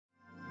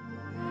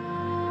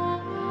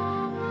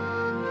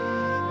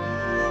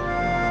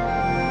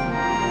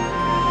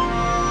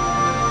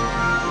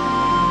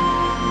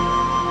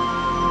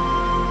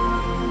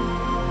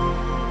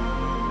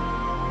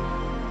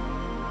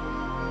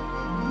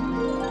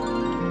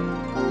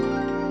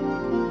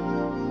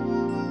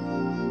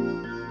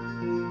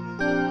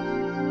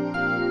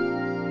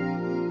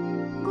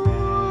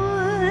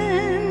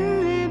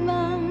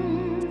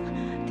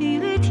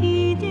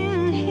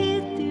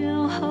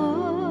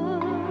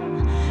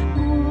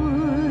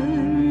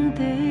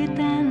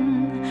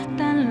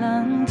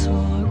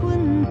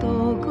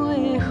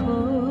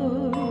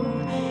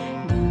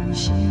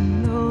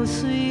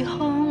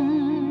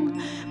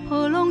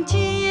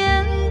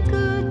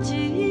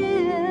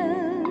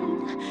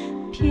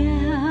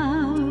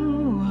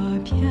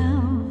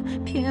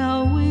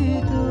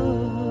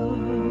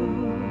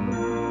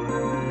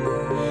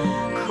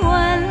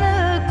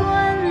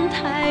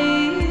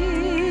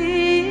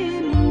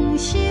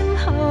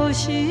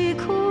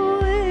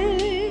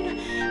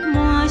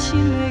心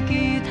的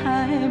期待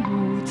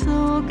无阻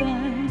碍，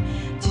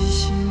一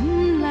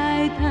心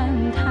来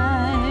等待。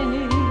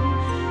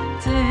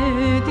这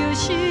就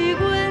是阮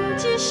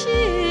一世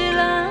人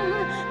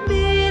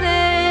美丽的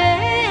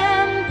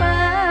安排。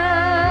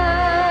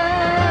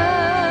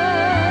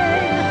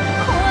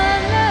欢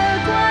乐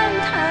关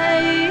台，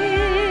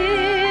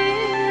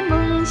问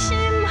心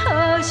何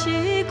时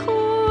开？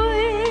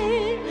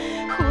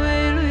花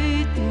蕊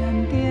点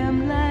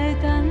点来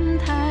等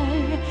待，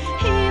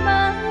希望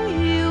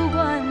有缘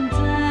在。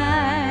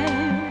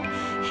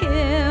幸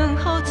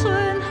福春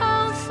风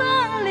送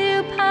入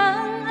旁，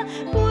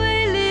陪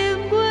入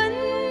阮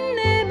的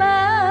梦，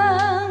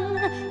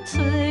找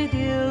着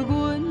阮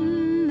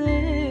的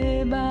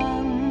梦。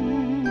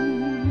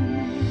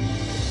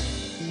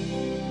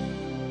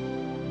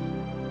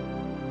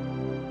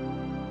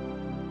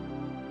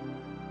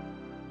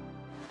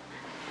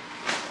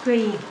桂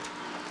英，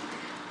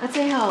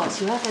这吼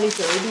是我家己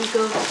做的米糕，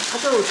还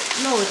有卤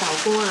的豆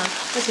干啊，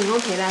我想讲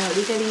摕来互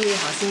你甲你的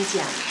后生食。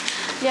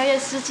廖叶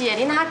师姐，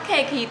你哪客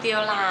气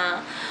着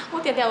啦？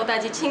我常常有代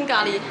志请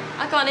教你，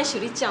还搁安尼受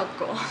你照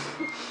顾。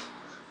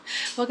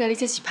我甲你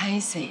这是歹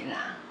势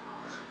啦。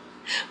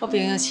我朋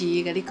友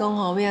是甲你讲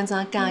吼，要安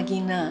怎教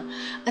囡仔，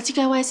即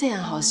摆我细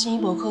汉后生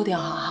无考着学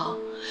校，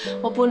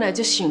我本来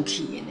就生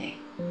气的呢。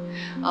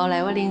后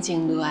来我冷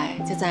静落来，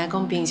才知影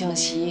讲平常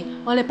时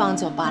我咧帮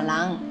助别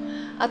人，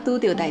拄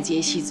着代志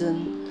的时阵，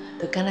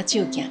就敢若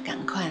照镜同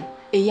款，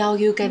会要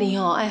求家己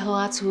吼爱好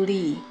啊处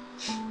理。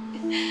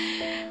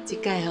即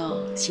摆吼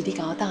是你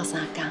甲我斗相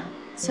共，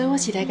所以我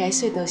是来甲你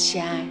说多谢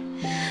的。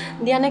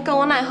你安尼讲，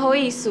我哪会好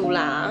意思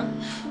啦？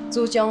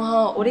自从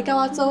吼有你甲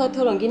我做伙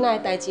讨论囡仔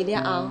的代志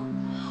了后，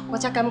我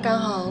才感觉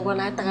吼，原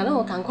来大家拢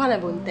有同款的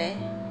问题。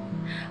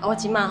我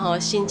即马吼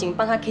心情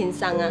放较轻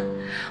松啊，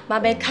嘛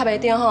袂卡袂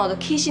着吼，就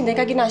起心在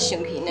甲囡仔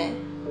生气呢。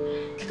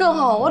结果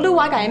吼，我愈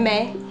我甲伊骂，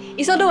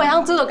伊说愈会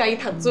晓煮就家己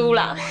读书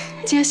啦。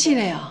真是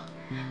嘞哦。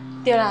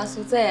对啦，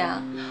师姐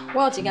啊，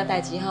我有一件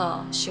代志吼，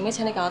想要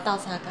请你甲我斗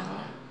相共。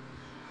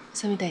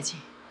什么代志？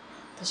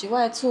就是我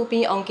的厝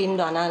边王金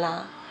銮啊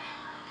啦，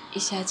伊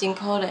实在真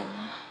可怜。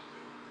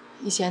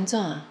伊是安怎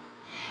啊？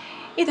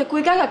伊着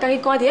规工甲家己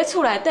关伫咧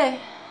厝内底，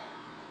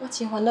我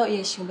真烦恼伊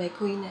会想袂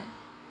开呢。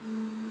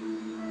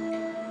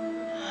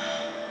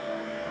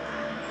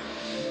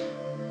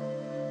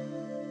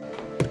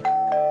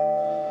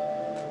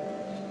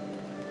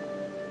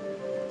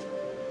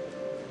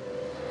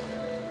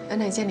安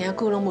尼遮尔啊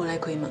久拢无来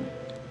开门？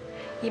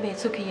伊袂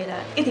出去的啦，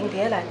一定伫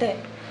咧内底，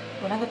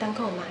无咱搁等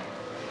看卖。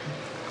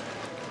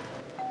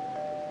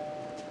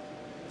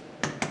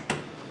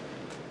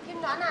金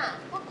銮啊，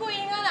我开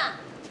音啊啦，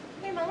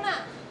开门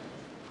啦！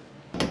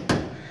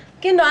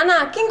金銮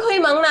啊，紧开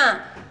门啦！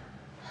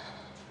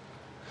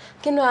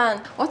金銮，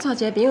我带一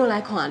个朋友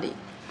来看你。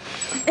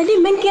你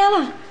唔免惊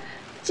啦，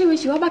这位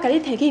是我捌甲你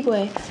提起过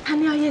潘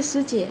廖叶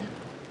师姐。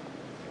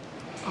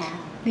哦，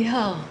你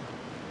好。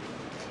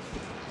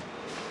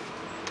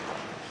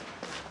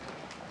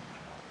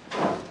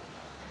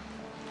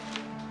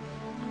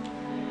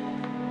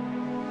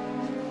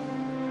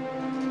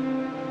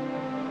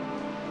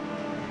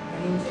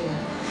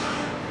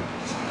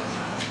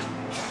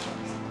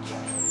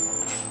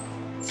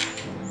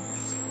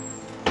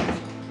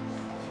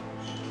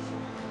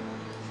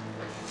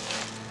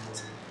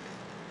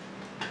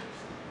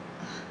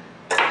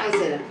歹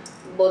势啦，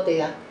无地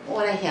啊，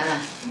我来遐啦。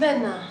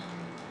免啦，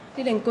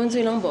你连滚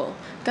水拢无，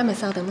敢会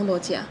三顿拢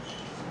无食？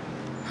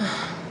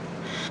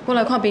我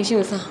来看冰箱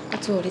有啥，我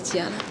煮互你食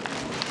啦。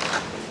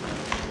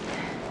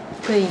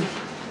可以，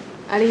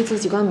你煮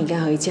一寡物件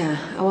互伊食，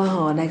我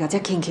吼来甲遮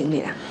轻轻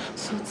哩啦。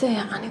师姐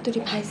啊，安尼对你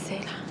歹势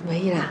啦。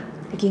袂去啦，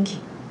你紧去。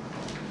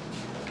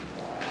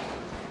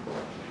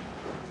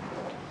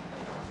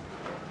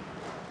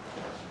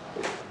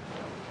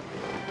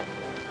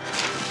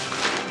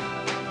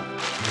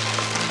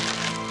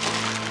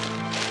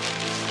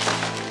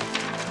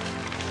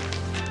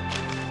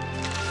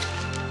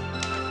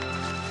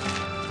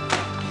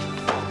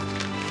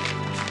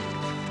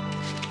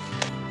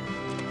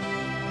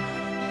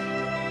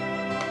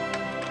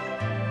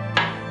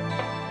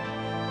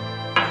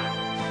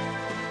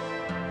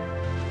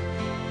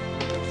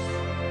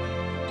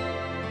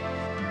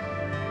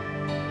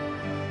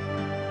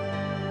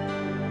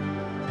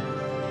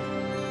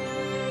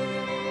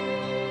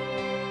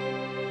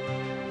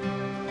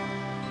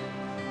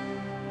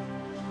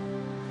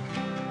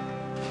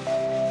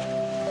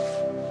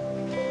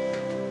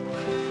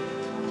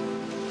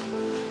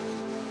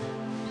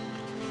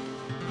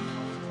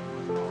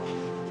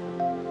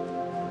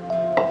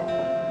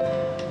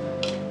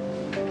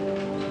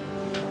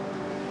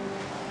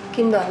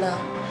金銮啊，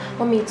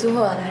我面煮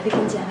好啊，来，你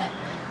紧食来。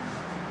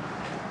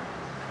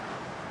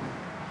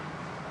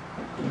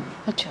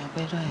我食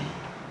袂落。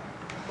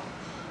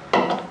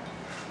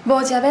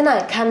无食要哪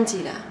会堪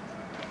一啦？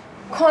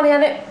看你安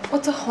尼，我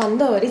足烦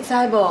恼的，你知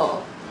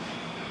无？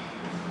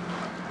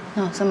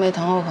哪有啥物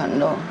通好烦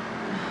恼？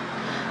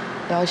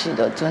了是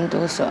着准拄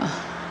煞，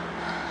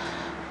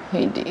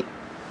惠理，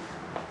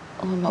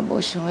我嘛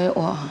无想要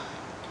活。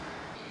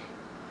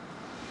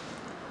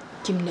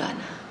金銮啊，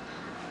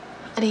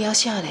你还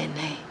少年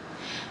呢，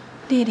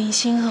你的人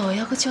生吼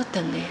还阁足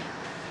长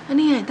的，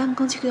你会当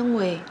讲这种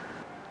话？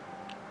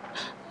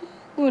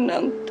阮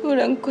人突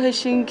然快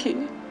生气，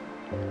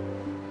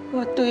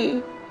我对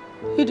伊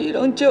迄日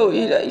拢足有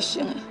依赖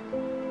性的，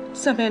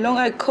啥物拢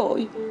爱靠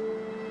伊。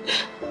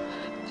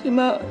即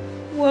马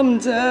我毋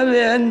知影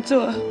要安怎，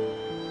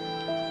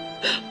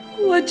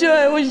我就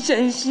爱阮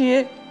先生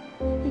的，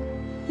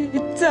伊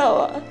走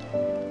啊！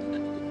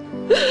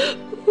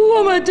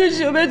我嘛就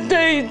想要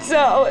替伊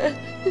走的。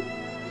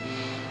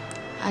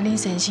恁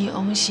先生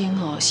往生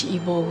吼是伊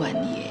无愿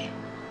意的，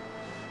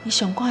伊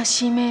上挂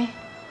心的，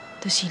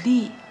就是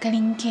你甲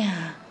恁囝。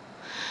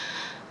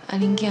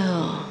恁囝吼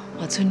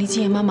嘛剩你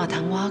这个妈妈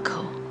通我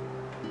靠。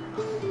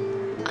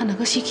若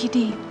阁失去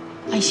你，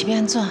伊是要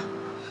安怎？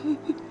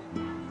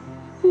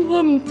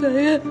我毋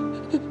知影，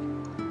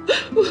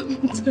我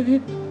毋知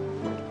影。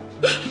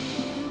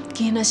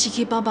囡仔失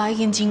去爸爸已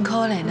经真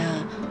可怜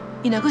啊！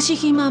伊若阁失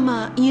去妈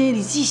妈，伊的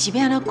日子是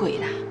要安怎过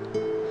啦？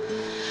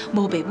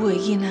无爸母的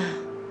囡仔，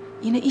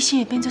因的一生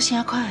会变作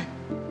啥款？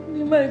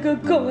你莫阁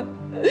讲啊！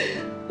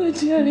我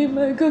请你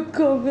莫阁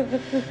讲啊！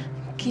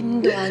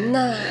金銮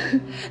啊，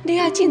你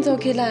爱振作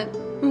起来，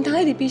唔通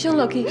一直悲伤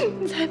落去，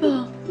知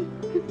无？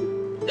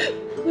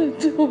我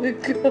做袂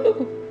到，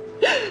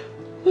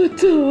我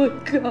做袂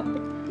到。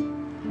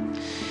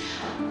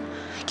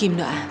金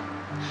銮，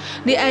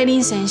你爱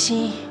恁先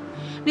生，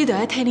你就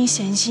要替恁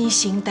先生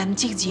承担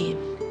责任，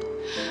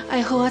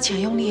爱好好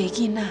请养你的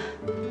囡仔。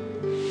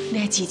你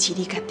爱支持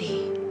你家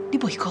己，你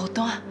袂孤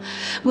单。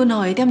阮还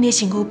会踮你的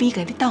身躯边，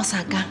甲你斗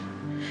相共。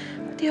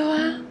对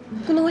啊，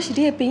阮拢是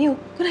你的朋友，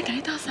阮来甲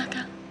你斗相共。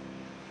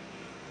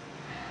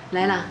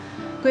来啦，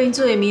过因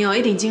做的面哦，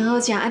一定真好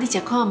食，啊你食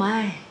看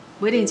卖，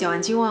不一定食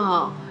完这碗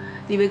哦，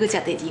你要搁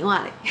食第二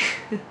碗嘞。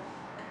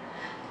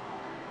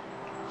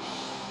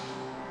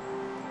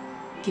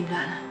金銮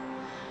啊，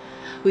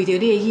为着你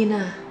的囡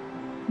仔，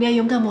你要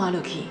勇敢活落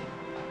去。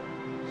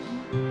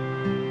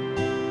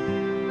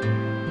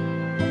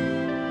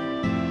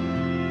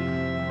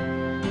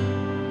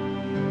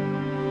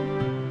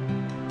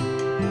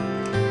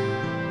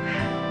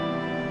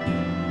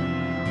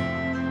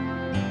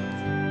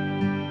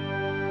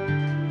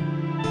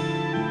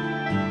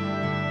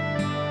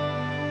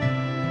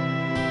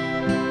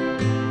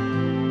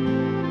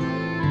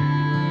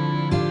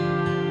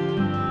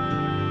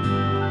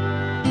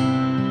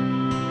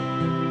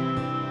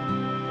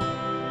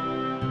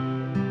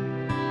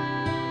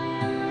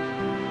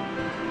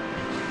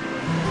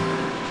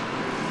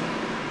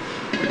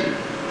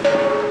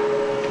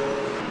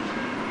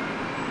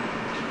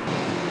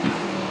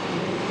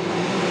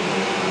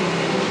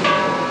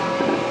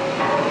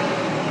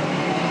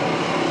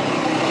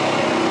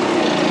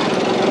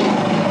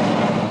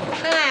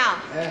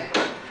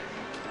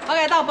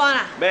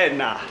免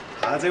啦，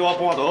这我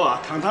搬倒啊，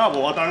汤汤也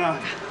无我当啊。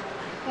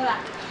好啦。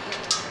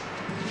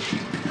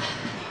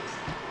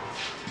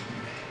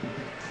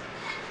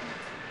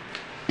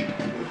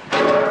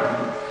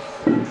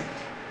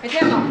会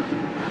忝无？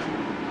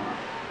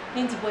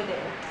啉一杯茶。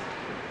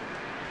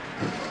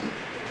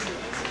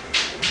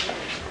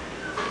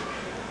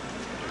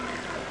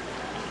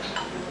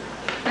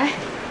来。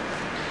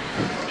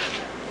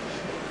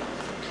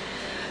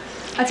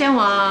啊，这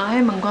话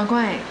迄门关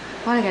关的，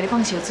我来给你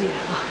放烧水啦，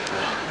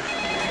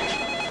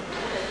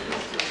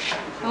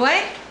吼。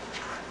喂，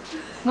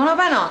吴老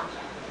板哦，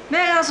要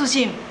来到苏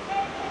信，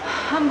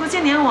啊，不过这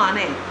尔晚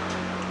呢，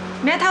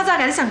明仔透早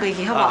给你送过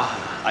去，好不？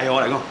哎呀，我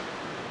来讲。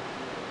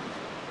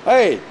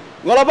哎，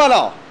吴老板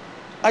哦，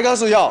爱到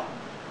水哦，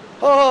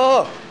好好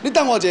好，你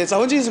等我一下，10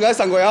分钟就给你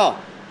送过哦。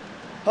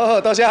好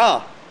好，多谢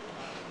哈。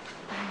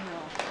哎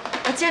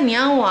呦，啊，这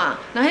尔晚，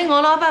那迄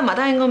吴老板嘛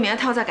答应我明仔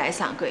透早给你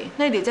送过，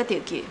那你就才着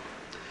急。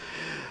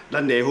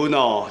咱离婚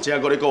哦，只还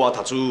搁咧国外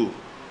读书，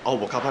啊，有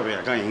无较歹命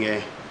敢用的？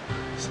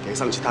加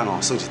送一趟哦，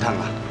算一趟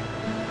啦。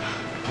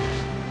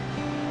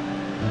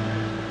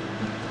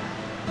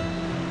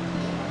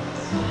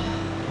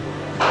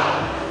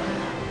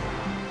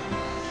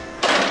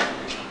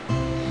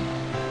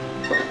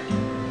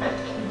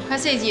较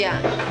细致啊！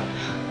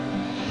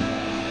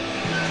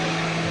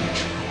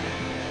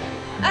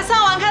啊，送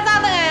完较早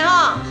转来吼。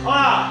好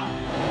啦。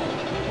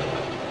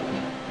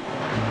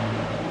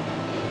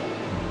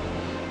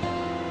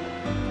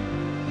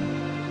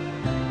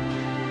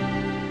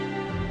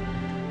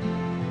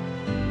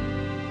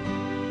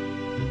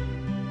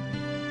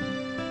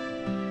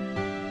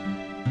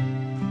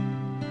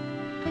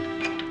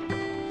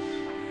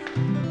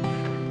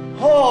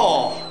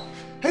哦，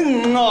迄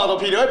鱼哦，都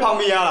劈到迄旁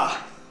边啊啦。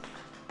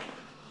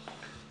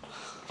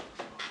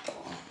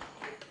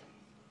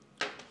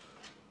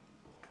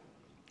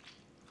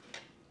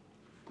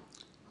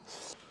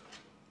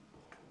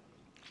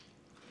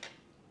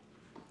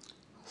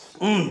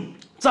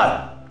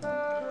赞！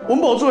阮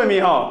某煮的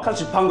面吼，确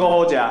实香菇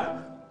好食。啊，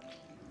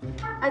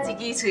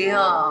一支喙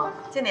吼，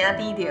这尔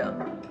甜着，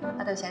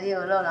啊，就谢你学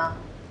乐啦。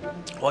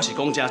我是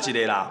讲真实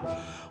的啦，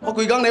我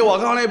规工咧外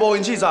口咧无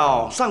闲气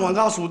早，送完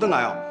到厝转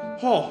来哦，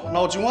吼，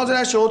若有像我这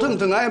样烧烫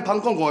烫安芳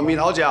滚滚的面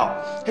头食，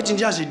迄真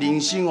正是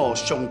人生哦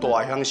上大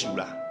的享受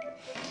啦。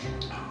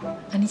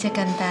啊，你这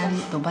简单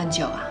都满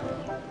足啊？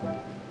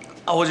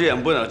啊，我这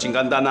样本来就真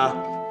简单啊，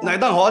若会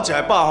当互我食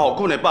会饱吼，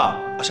困会饱，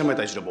啊，啥物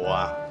代志都无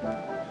啊。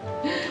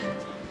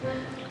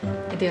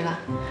对啦，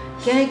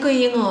今日桂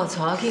英哦，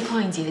带我去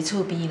看因一个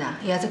厝边啦，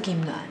伊也做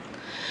金銮，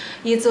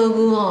伊的遭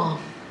遇哦，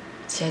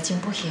实在真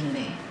不幸嘞。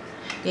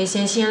伊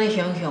先生咧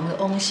雄雄就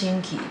往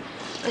生去，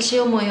啊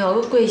小妹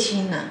哦，佮过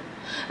身啦，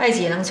爱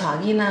一个人带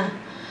囡仔，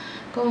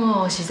讲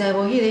哦，实在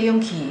无迄个勇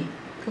气，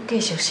佮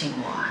继续生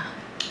活。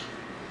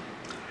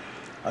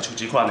啊，像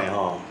即款的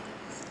吼，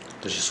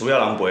就是需要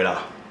人陪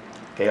啦，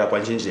加甲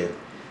关心一下，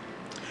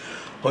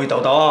互伊豆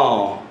豆啊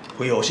吼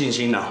恢复信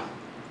心啦。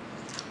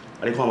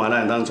啊，你看嘛，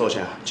咱会当做啥，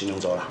尽量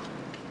做啦。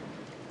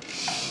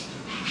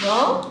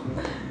哦，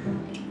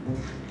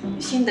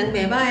心肠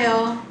袂歹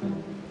哦。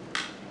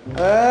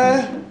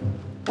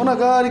我哪感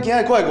觉你今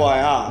日怪怪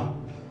的哈，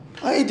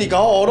啊一直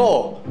甲我唬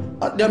落，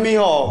啊连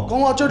面吼讲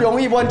我足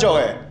容易满足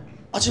的，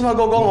啊即摆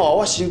佫讲吼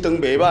我心肠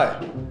袂歹，啊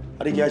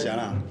你今日啥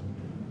啦？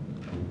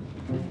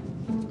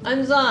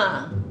安怎？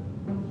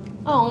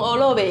我互学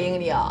落袂用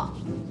了。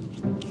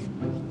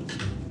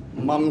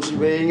嘛毋是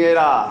袂用的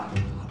啦，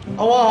啊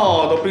我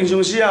吼都平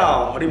常时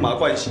啊，互你麻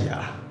惯死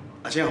啊，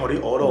啊这互你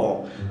学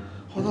落，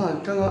我当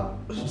然感觉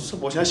煞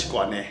无啥习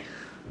惯呢。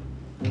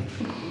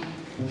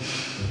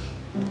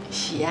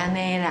是安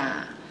尼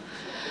啦，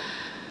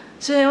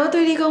虽然我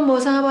对你讲无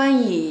啥满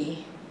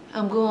意，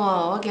啊，毋过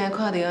哦，我今日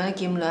看到安尼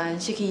金銮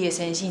失去伊的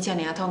先生，遮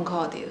尔痛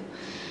苦着，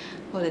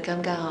我就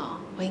感觉哦，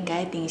我应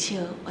该珍惜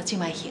我即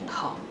摆幸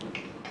福。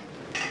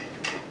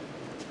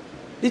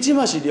你即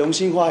摆是良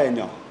心发现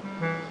哦？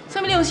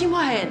啥物良心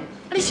发现？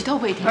啊，你是吐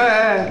鼻涕？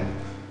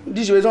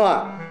你是要怎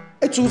啊？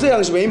煮这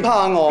人是袂用拍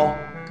红哦。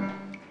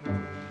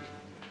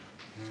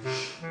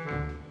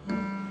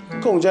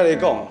讲遮来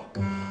讲，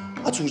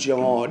啊，自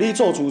从哦你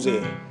做主者，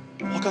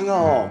我感觉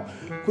哦，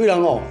规人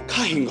哦较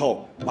幸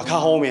福，嘛较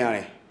好命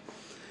咧。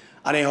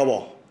安尼好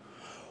无？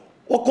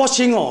我决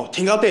心哦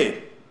挺到底，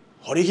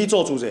互你去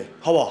做主者，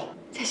好无？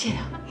谢谢了。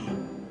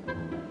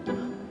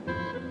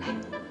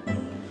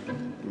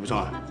你要怎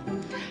啊？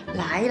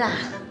来啦！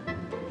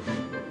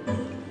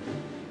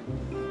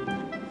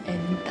缘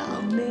投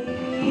呢？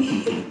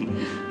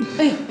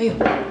哎呦哎呦！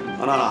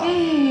安那啦？哎，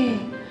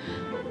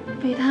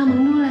白头毛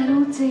愈来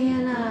愈济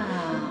啦！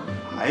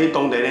哎，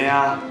当然的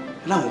啊，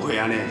咱有会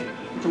安尼，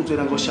咁做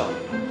咱阁少。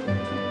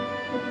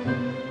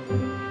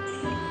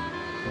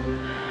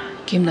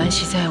金兰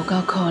实在有够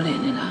可怜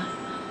的啦，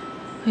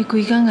伊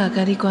规工也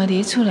家己关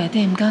伫厝内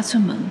底，毋敢出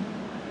门。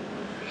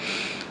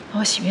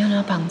我是要安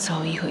怎帮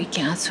助伊，互伊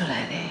行出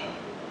来咧？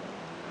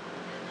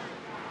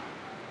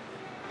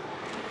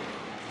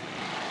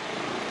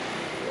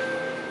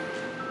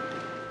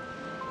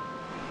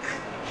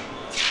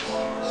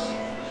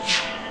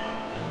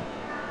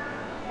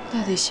到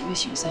底是要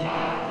想啥？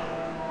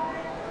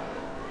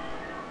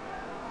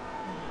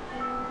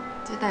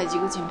这代志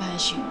我真歹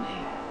想咧。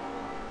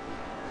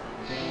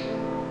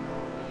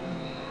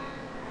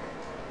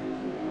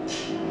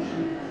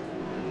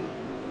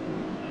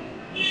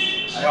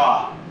哎呦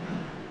啊！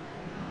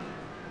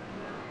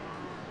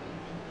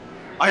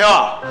哎呦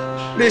啊！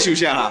你受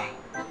啥啦？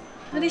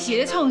啊，你是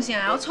咧创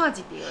啥？我错一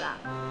条啦。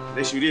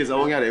你受你的查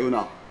某囝离婚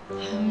哦？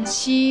毋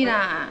是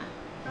啦。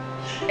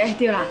哎，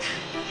对啦，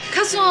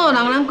较算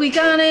哦，人规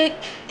工安尼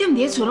踮伫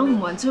咧厝拢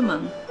唔愿出门，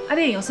啊，你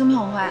会用什么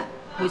方法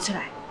回出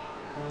来？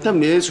踮伫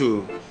咧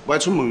厝，不爱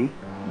出门。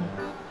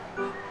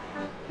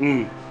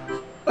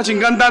啊，真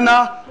简单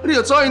啊！你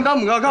着走因兜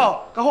门口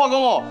口，甲我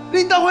讲哦，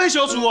恁兜火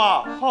烧厝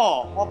啊，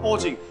吼，我保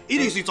证一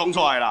定是撞出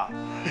来啦。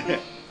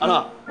安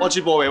怎？我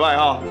这步袂歹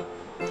吼？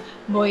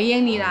袂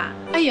用你啦，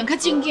爱用较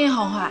正经的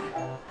方法。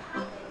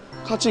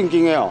较正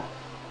经的哦。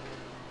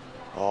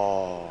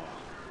哦，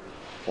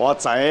我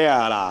知影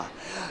啦，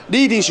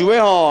你一定想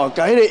要吼，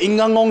甲迄个阴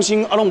阳往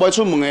生啊，拢不爱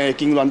出门的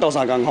金銮斗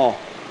相共吼。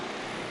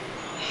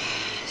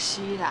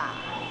是啦，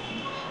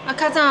啊，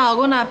较早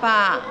后阮阿爸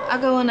啊，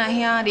佮阮阿兄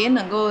伫咧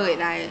2个月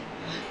内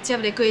接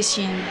咧过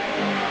身，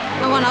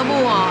啊，阮老母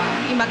哦，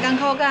伊嘛艰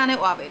苦到安尼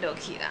活袂落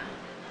去啦。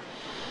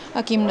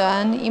啊，金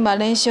銮伊嘛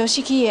连续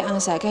失去伊的翁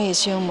婿甲伊的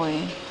小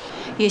妹，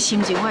伊的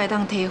心情我会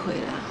当体会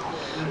啦。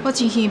我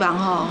真希望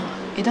吼，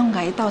会当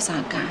甲伊斗相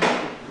共。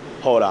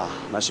好啦，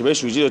若是要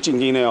受这个正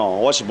经的哦，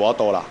我是无法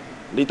度啦。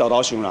你豆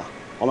豆想啦，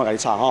我莫甲你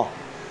吵吼。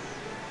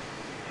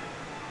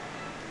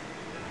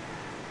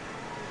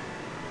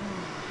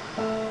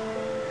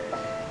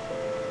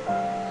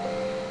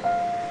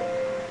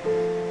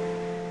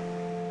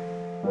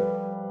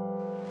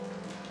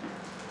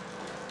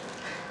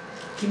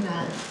金銮，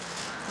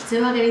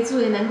这我给你煮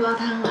的南瓜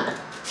汤啦，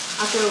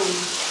啊，搁有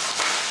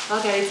我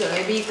给你做的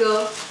米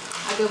糕，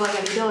啊，搁我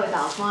给你卤的豆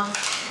干，啊，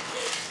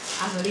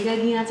互你甲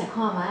囡仔食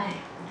看卖。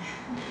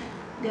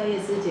廖叶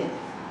师姐，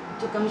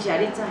足感谢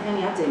你载遐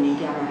尔啊侪物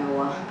件来互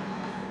我，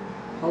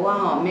互我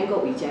吼免搁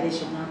为食咧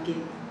伤脑筋。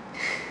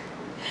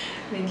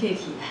免客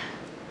气啦。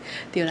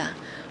对啦，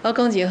我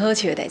讲一个好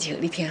笑的代志互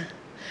你听。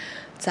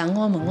昨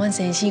我问阮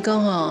先生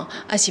讲吼，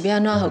啊是要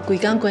安怎，互规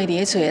工关伫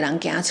咧厝的人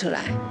行出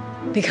来？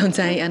你敢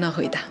知伊安怎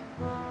回答？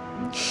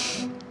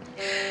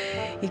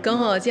伊讲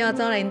吼，只要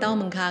走来因兜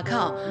门骹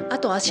口，啊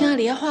大声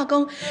伫遐喊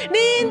讲，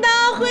恁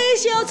兜火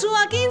烧厝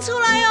啊，紧出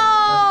来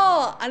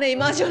哦！安尼伊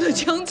马上就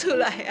冲出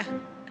来啊！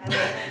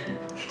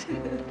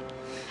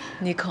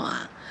你看，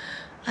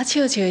啊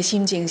笑笑的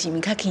心情是毋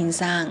是较轻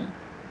松？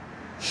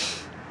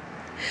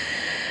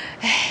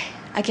哎，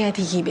啊今日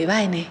天气袂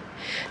歹呢，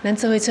咱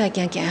做伙出来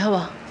行行好无？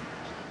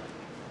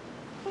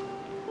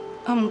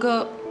啊，毋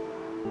过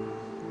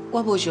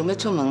我无想要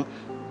出门，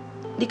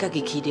你家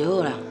己去就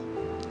好啦。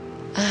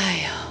哎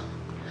呦！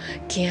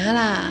行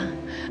啦，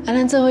啊，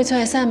咱做伙出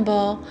来散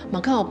步，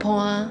嘛较有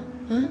伴，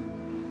嗯？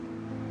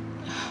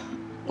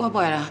我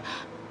袂啦，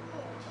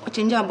我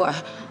真正袂，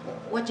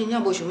我真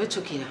正无想要出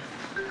去啦。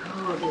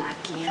好啦，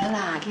行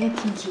啦，今日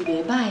天气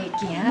袂歹，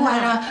行啦。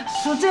袂啦，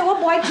师姐，我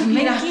不爱出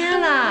去啦。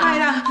行啦，袂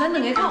啦，咱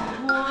两个较有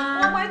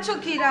伴。我不爱出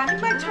去啦，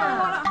你别带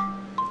我啦。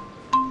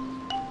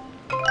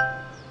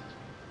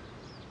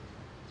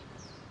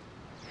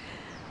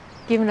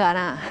金銮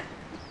啊，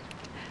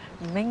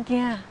唔免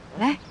惊，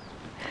来。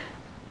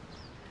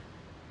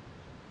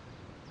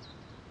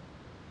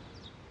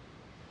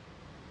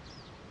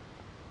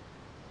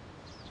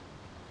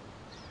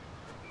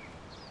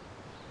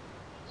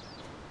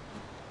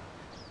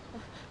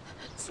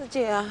师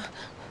姐啊，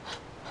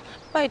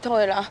拜托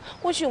的啦，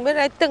我想要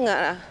来转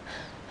啊啦。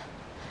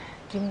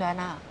金銮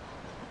啊，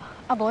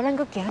啊无咱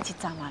搁行一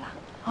站啊啦，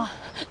吼。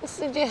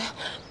师姐，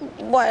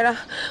袂啦，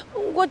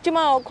我即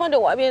马看到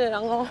外面的人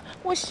哦，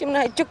我心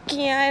内足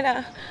惊的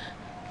啦。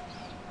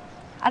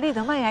啊，你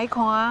著莫来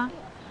看啊，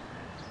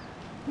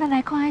咱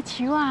来看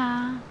迄树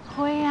啊、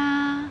花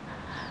啊，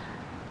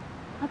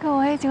啊，搁有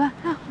迄种啊，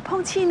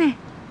碰青呢，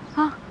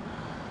吼。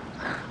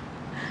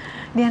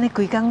你安尼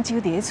规工守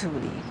伫咧厝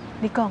里，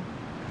你讲？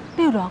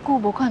你有偌久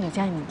无看到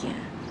这物件？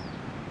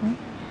嗯？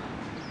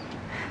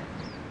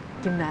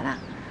金銮啊，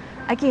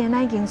啊，既然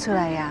咱已经出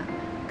来啊，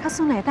较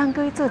算会当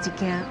搁去做一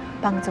件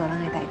帮助人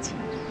的代志。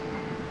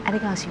啊，你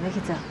敢有想要去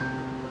做？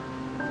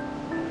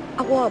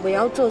啊，我也袂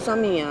晓做啥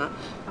物啊，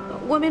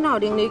我要哪有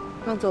能力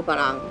帮助别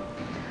人？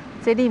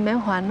这你毋免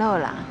烦恼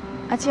啦，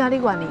啊，只要你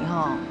愿意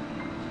吼，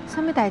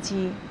啥物代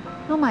志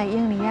拢嘛会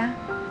用你啊。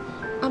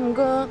啊，毋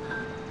过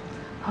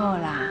好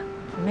啦，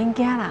毋免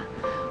惊啦，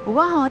有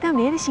我吼踮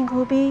伫你身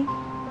躯边。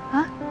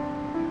啊，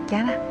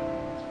行啦！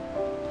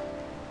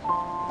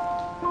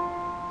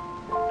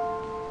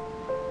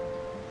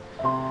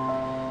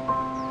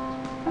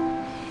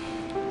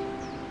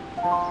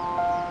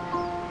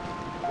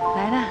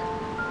来啦，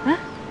啊！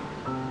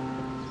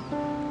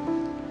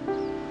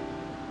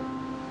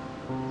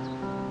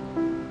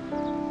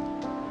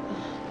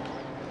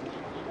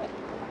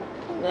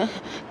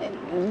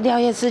廖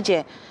叶师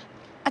姐，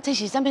啊，这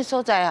是啥物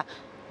所在啊？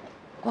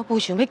我无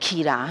想要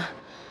去啦。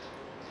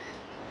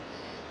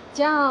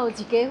只有一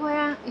家伙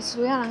啊，伊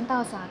需要人斗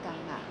3工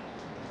啦。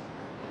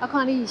啊，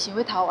看你想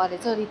要头活的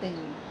做你等于，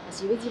还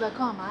是要只来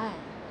看卖？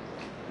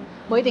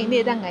不一定你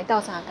会当来斗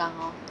3工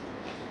哦，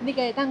你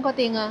家会当决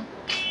定啊。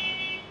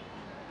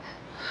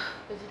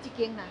就是这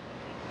间啦。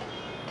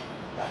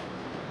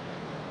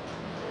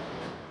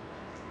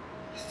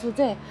师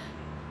姐，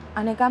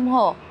安尼敢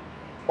好？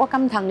我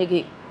敢通入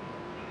去？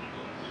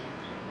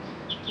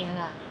行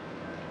啦。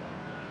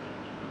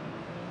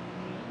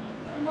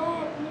妈，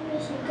你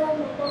们是跟我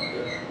那里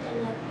的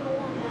来过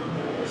来吗？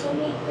有什么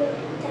歌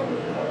在你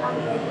口安慰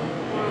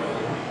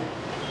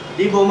你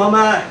无妈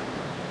妈，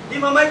你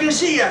妈妈已经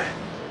死啊！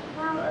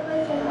妈，我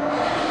为什么？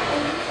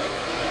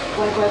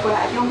乖，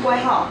阿勇乖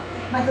吼，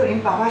莫叫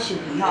恁爸爸受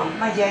气吼，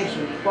莫惹伊受气，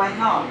乖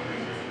吼。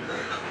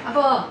阿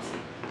婆，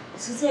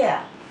师姐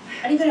啊，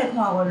啊你搁来看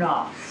阮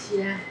咯？是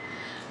啊，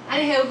啊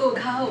你迄个有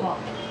较好无？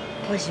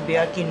我是不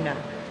要紧啦，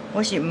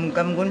我是毋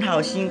甘阮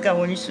后生甲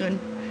阮孙。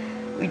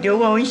为着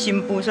我阮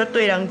新妇煞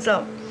对人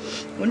走，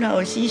阮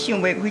后生想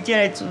袂开才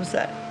来自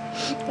杀。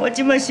我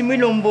即摆啥物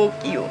拢无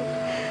求，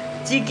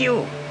只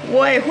求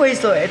我的岁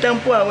数会当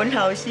伴阮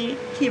后生，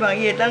希望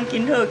伊会当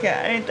紧好起来，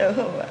安尼就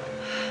好啊。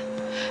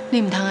你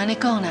唔通安尼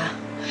讲啦，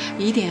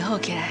伊一定会好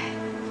起来。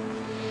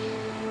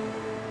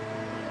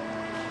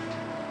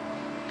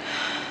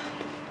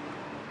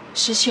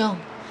师兄，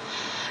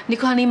你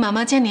看你妈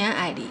妈遮尔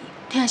爱你，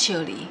疼惜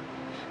你，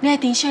你爱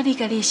珍惜你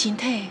家己的身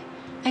体，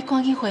爱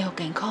赶紧恢复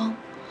健康。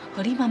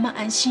互你妈妈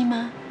安心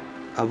吗？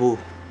阿母，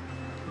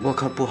我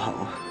较不好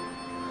啊，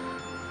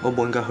我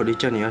无应该互你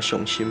遮尔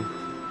伤心。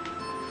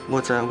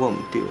我知影我毋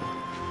对，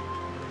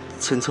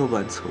千错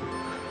万错，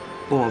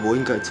我嘛无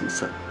应该自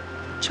杀，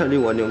请你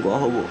原谅我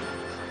好无？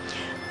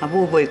阿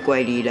母袂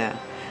怪你啦，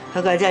好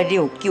佳在你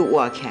有救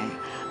活起来，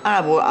啊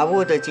若无阿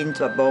母就真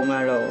绝望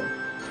啊咯。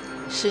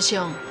师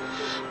兄，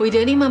为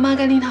着你妈妈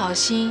甲恁后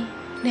生，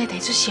你会提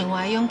出生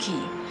活的勇气，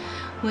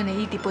阮会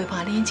一直陪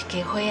伴恁一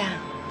家伙啊。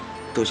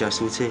多谢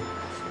师姐。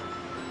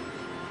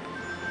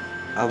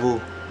阿母，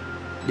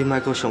你莫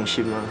阁伤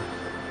心啊！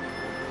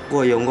我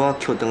会用我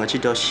捡回来这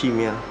条性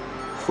命，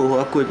好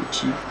好过日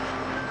子，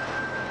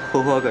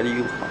好好甲你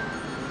友好。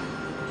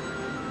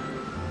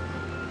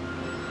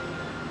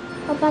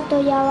巴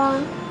肚枵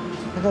啊。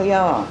巴肚枵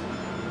哦。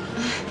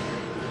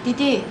弟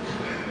弟，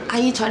阿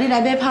姨带你来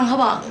买芳好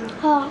不好？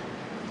好。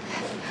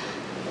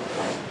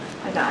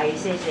我甲阿姨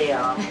谢谢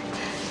哦。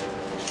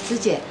师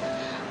姐，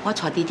我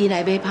带弟弟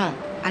来买芳，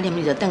阿念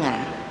你就转来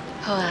啊。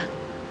好啊。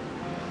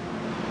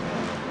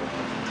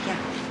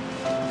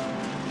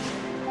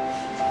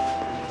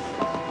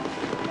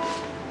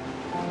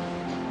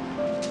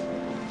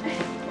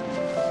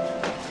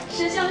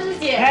师兄师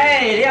姐。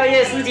嘿，廖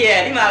叶师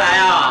姐，你嘛来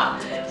哦？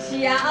是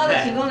啊，我就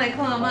想讲来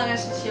看阿妈甲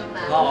师兄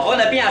啦。哦，我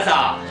来拼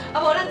扫。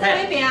啊，无咱再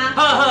买拼。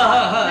好，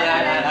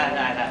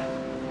来，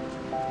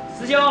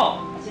师兄，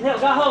身体有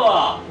较好无？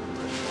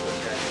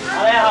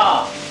好嘞吼。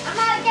阿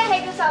妈，你今下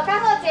橛手较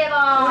好坐无？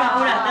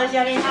有啦，多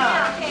谢你哈。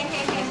嘿。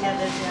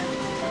多谢。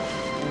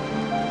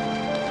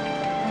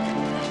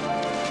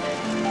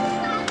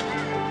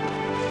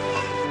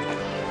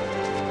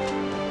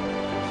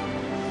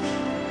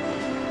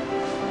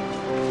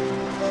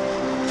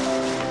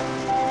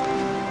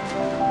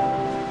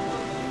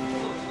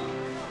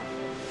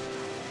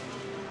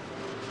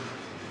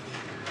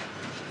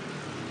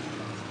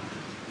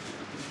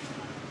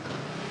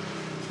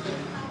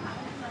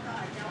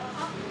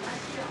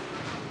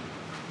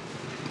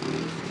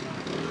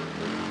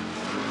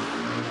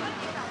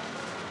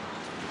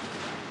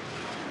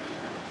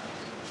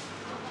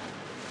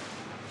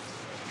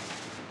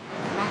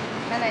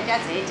咱来遮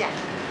坐一下。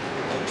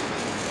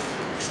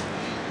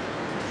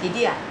弟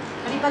弟啊，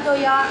你巴肚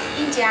枵，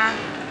应食。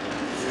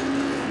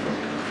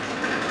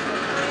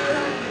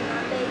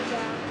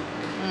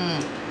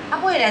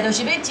买来就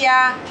是要食，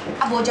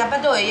无食巴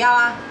肚会枵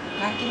啊。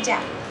来，紧食。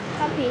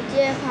皮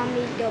这个方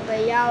面就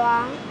袂枵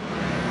啊。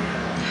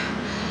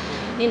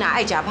你若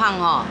爱食芳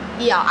吼，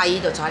以后阿姨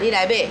就带你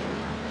来买。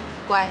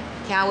乖，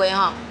听话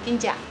吼，紧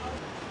食。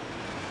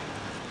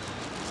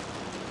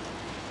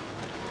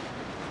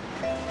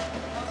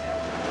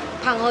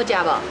芳好食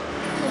无？好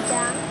食。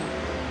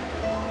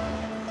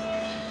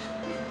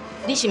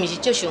你是毋是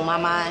足想妈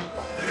妈的？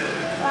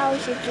我有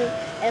时阵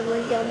会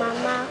问着妈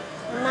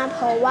妈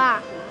抱我，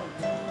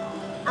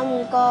啊，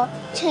毋过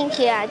醒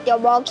起来就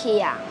无去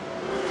啊。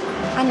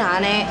啊那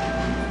安尼，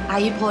阿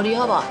姨抱你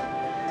好无？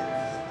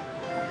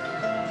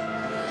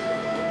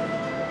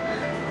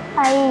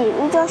阿姨，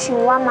你足想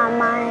我妈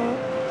妈的，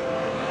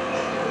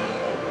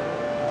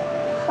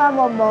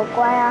我无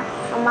乖啊，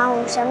妈妈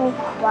有啥物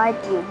我爱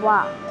治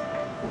我。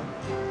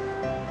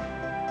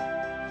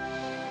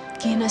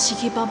囡仔失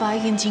去爸爸已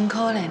经真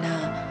可怜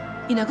啊！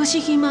伊若阁失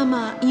去妈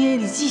妈，伊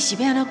的日子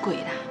是要安怎过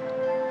啦？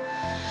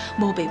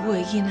无爸母的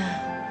囡仔，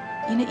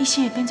因的一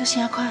生会变作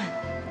啥款？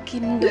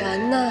金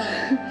銮呐，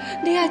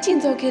你爱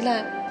振作起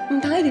来，唔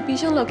通一直悲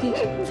伤落去，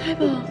知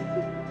无？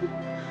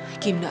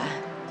金銮，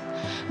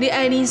你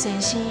爱恁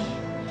先生，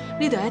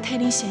你就要替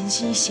恁先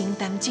生承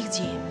担责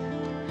任，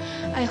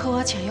爱好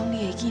好请养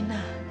你的囡仔，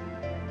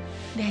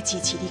你爱支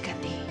持你家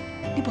己，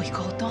你袂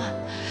孤单。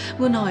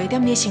阮后会踮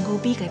你的身躯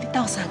边，甲你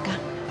斗相共。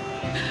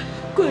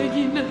乖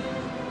囡仔，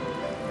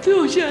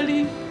多谢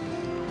你，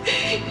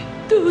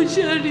多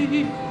谢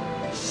你，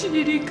是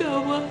你教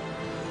我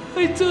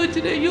爱做一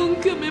个勇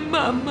敢的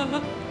妈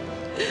妈。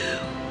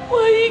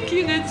我已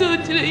经会做一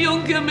个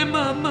勇敢的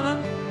妈妈。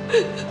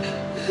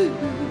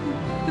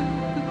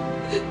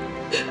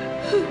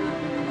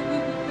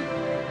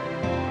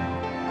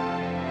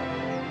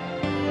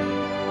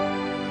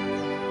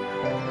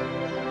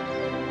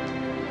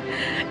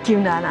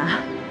金兰啊，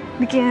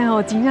你今日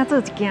吼真正做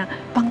一件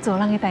帮助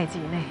人的代志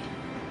呢。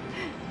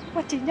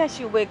我真正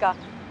想袂到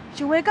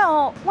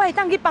吼，我会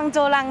当去帮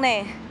助人呢。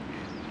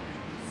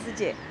师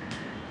姐，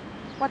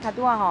我头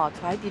拄仔吼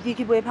带弟弟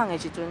去买芳的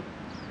时阵，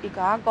伊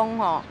甲我讲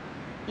吼，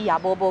伊也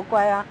无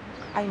乖啊，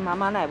伊妈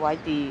妈哪会无爱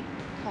治？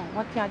吼，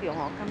我听着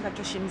吼，感觉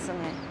足心酸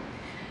的。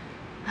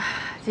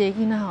这个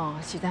囡仔吼，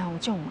实在有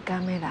种唔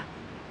甘的人。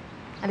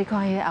你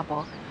看迄个阿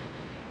婆，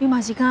伊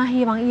嘛是敢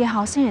希望伊的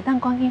后生会当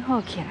赶紧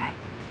好起来。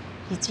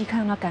伊只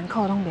看那艰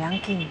苦拢袂要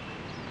紧，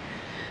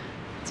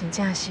真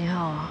正是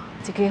吼，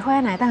一家伙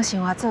若当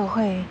生活做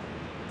伙，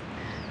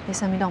你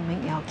啥物拢免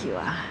要求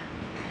啊。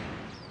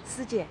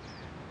师姐，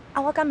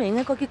我敢袂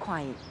用个去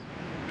看伊？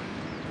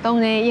当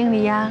然用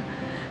哩啊！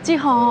这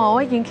号吼，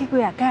我已经去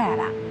几啊届啊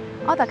啦。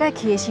我大概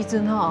去的时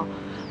阵吼，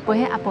陪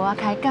迄阿婆啊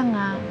开讲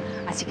啊，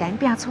也是甲因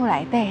摒厝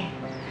内底。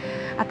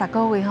逐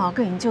个月吼，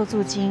佮因借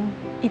租金，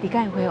一直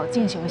甲因恢复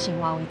正常的生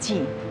活为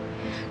止。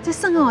这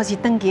算吼是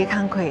长期的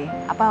工课，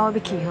后摆我要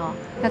去吼，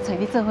甲找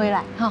你做伙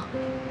来吼。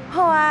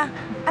好啊，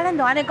咱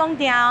就安尼讲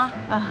定哦。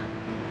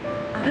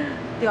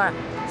对啊，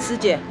师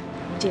姐，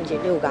之前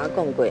你有甲我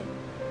讲过，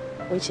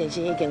阮先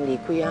生已经离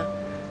开啊。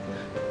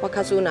我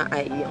较使若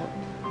爱伊哦，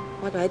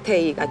我就要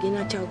替伊甲囡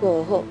仔照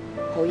顾好，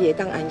互伊会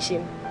当安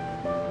心。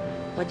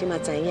我即马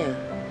知影，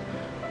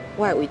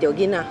我会为着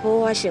囡仔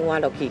好好生活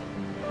落去，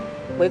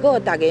袂阁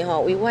大家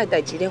吼为我的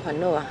代志咧烦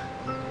恼啊。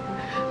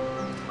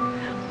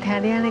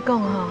听你安尼讲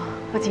吼，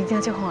我真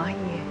正足欢喜的。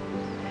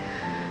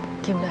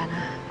金兰啊，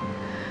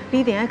你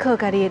一定要靠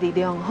家己的力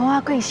量，好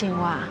好过生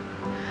活。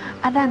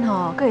咱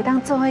吼，阁会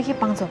当做伙去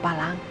帮助别人，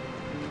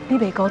你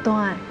袂孤单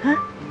的，哈？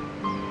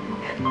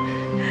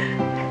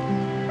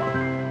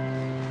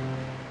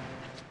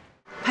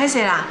歹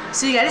势啦，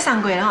随甲你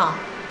送过了吼。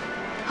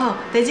好，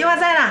地址我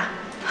知啦。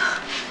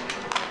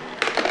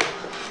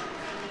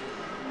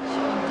上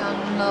港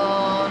路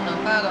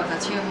257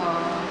号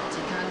一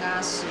摊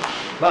雅士。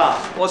爸，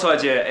我出来一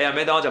下，下暗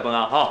要等我食饭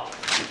啊，吼。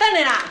等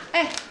下啦，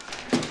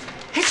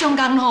迄上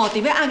港吼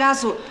伫要压雅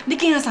士，你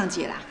紧仔送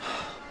一个啦。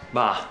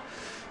爸，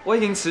我已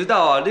经迟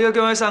到啊，你又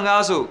叫我送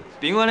雅士，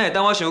朋友呢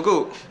等我伤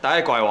久，大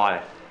家怪我的。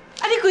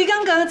啊，你规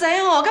工讲知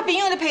影吼，甲朋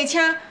友咧陪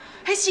车，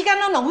迄时间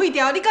拢浪费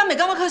掉，你敢袂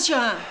感觉可惜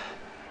啊？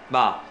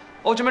爸，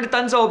我即摆咧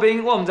等做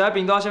兵，我毋知影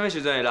兵单啥物时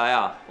阵会来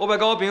啊，我袂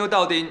甲我朋友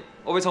斗阵，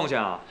我要创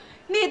啥啊？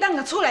你会当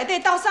甲厝内底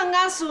斗送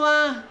雅士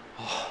啊？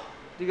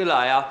你搁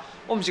来啊！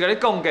我毋是甲你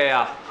讲过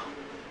啊，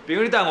朋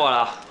友你等我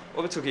啦，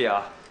我要出去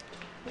啊。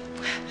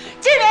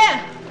志明，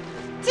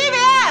志明，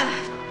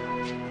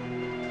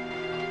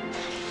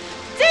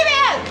志明，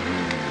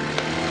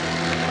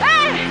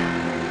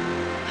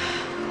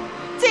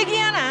这囝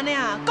仔哪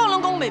呢？讲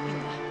拢讲袂变啦。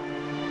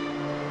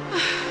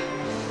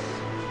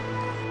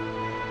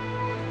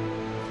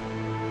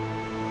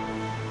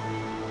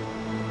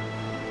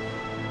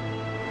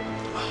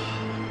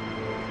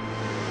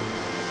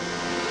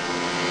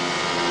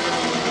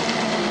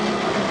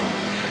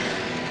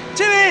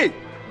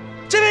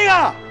志明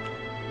啊！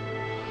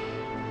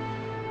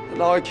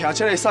老的骑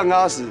车来送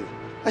雅士，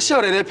少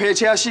年的陪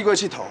车四过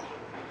佚佗。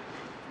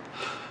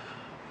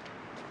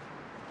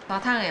大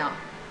桶的哦，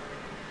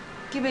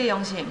急要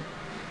用心。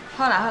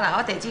好啦好啦，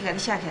我地址甲你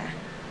写起来。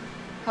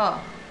好，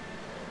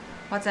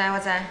我知。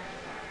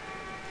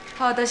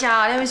好，多谢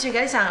哦，两位叔甲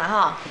你送啦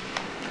吼。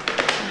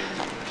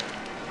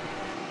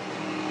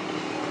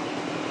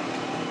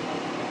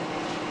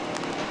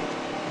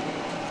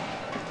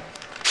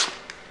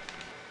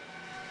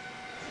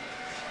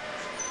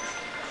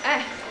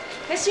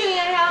迄收银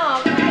遐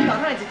吼，刚才大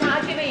桶的一桶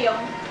啊，急要用，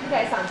你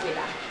甲伊送一个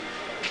啦。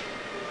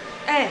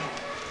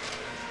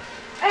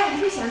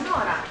你啥怎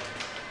啦？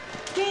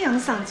竟然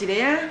送一个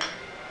啊？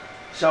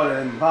少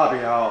年唔怕拼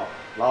哦，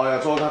老爷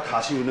做较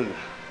骹手软啦。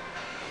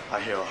哎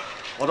哟，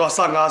我拄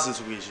送雅士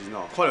出去时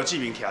哦，看到志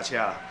明骑车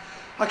啦，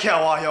骑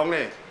外乡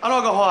咧，安怎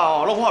个话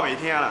哦，拢话袂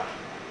听啦。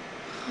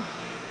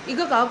伊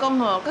搁甲我讲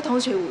吼，搁同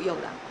学有约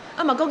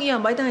啦，嘛讲以后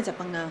唔爱等来食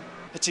饭啊。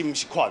迄真毋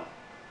是款，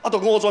都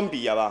5转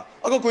毕业啊，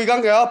搁规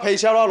工甲我陪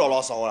车啦，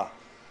啰嗦啦。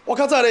我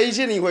较早咧以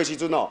前年会时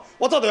阵哦，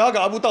我早就晓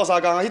甲阿母斗相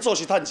共去做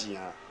事趁钱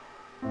啊。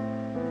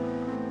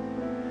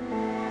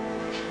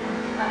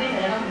你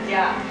两个拢唔食，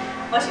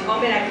我想讲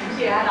要来休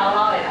息下老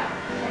老的啦，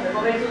我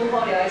要煮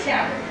好料的请。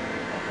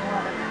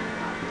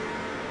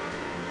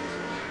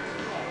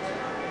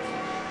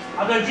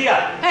阿段子啊！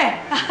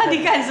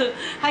你干事，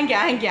喊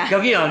行。交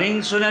去后，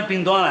恁孙仔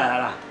兵单来啊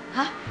啦。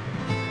哈？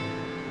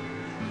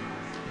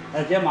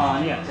这麻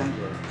烦你啊，讲一下。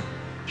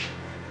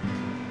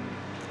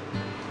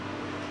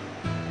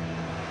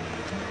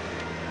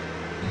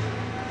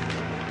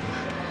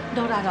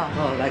落来咯。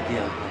好，来去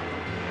啊。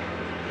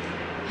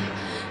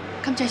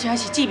敢这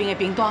是志明的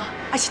兵单，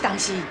还是当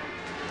时？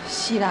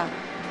是啦，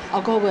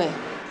后个月。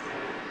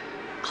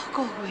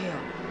后个月哦，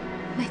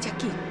哪会遮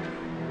紧？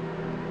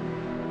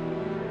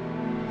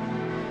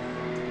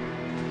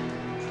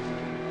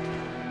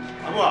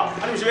阿母啊，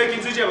你毋是要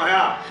金水节嘛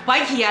呀？我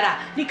爱去啊啦！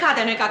你打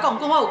电话甲讲，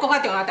我有更较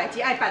重要代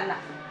志爱办啦。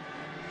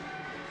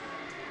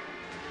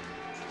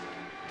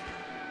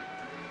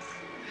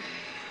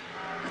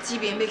志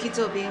明要去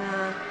做兵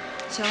啊，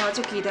小华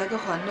足期待佮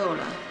烦恼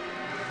啦。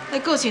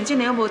个性真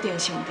样无定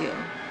性着，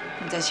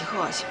毋知是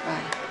好还是歹。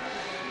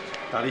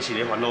但你是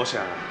咧烦恼啥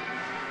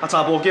啦？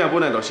查甫囝本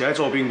来就是爱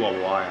做兵活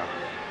活的啊。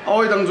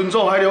我迄当阵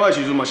做海钓的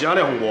时阵嘛是安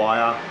尼互活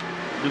的啊。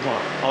你看，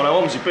后来我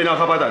毋是变了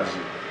较歹代志，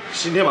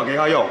身体嘛加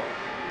较勇。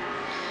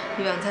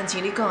希望参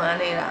像你讲安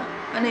尼啦，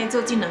安尼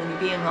做这2年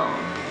兵吼，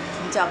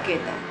真照简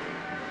单。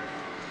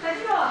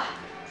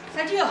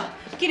三舅，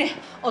紧嘞，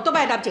学倒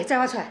摆搭一个载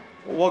我出来。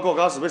我搁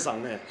假是要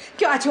送呢。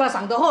叫阿秋啊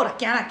送就好啦，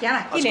行啦，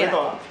紧嘞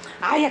啦。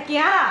哎呀，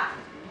行啦。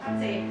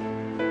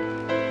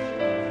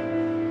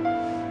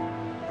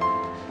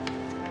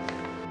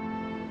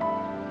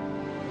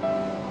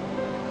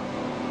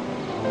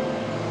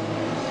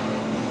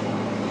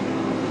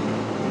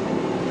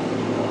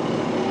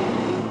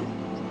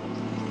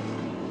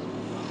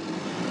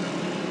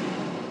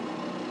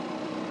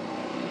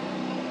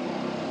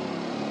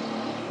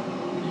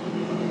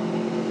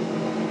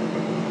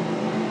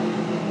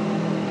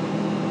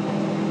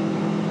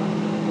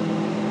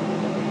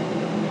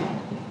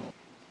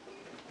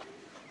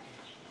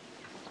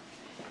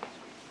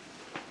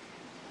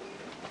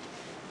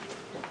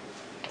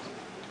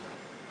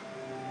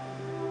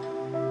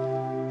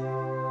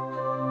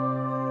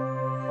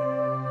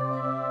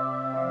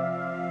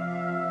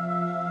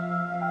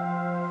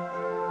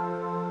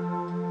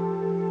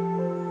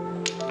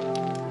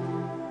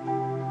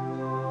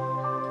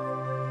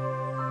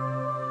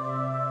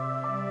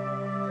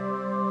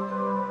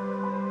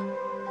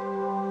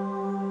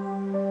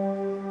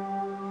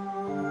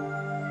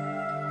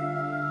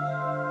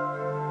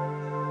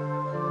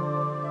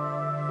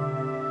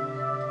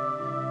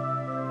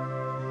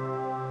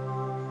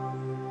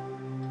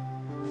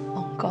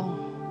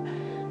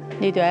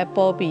你着爱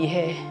保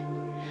庇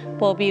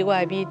保庇我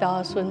的美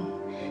豆孙，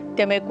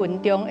踮咧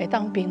军中会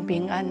当平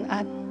平安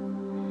安。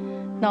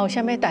若有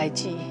啥物代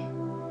志，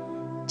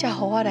才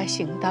互我来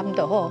承担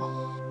就好。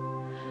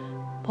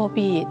保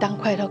庇会当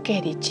快乐过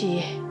日子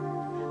的，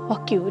我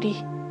求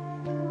你。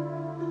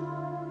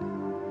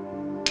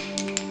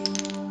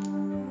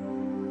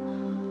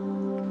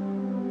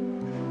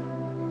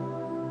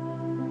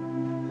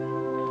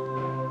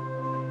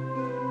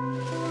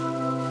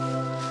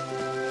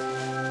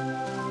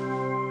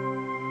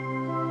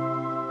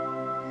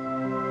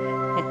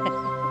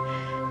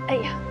哎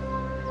呀，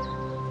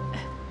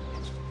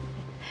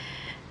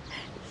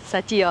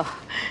三姐哦，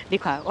你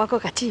看我搁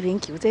甲志明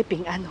求这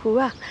平安符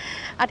啊，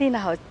你若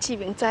互志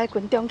明在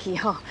军中去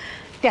吼，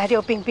定着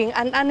平平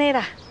安安的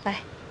啦。来，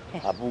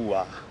阿母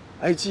啊，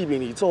志明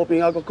离做兵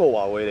还搁顾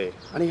偌话咧，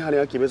你遐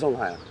尔急要创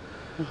啥啊？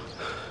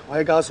我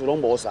迄家事拢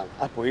无送，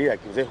陪你来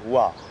求这符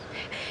啊。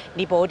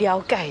你无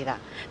了解啦，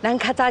咱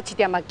较早一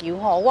点啊求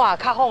吼，我也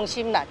较放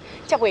心啦，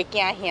才袂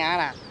惊吓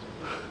啦。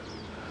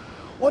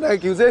我来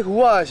求这符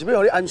啊，是要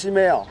互你安心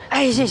的哦。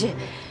哎，是，迄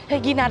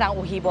囡仔人有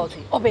耳无喙，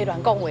我袂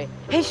乱讲话。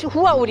迄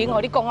符啊有灵，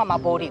互你讲啊嘛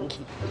无灵去。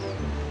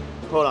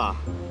好啦，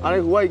安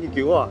尼符啊已经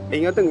求我，会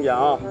用啊转去啊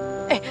哦。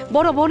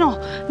无咯，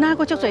咱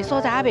阁足侪所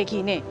在还袂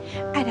去呢。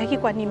爱来去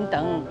观音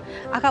堂，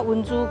甲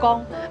文殊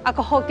宫，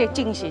阁福德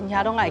正神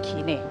遐拢爱去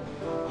呢。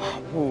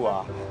母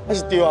啊，那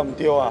是对啊，唔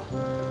对啊？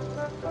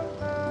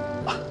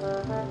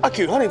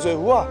求遐尼侪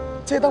符啊，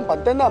这当办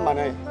展览嘛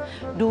呢？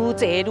愈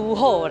济愈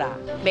好啦，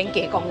免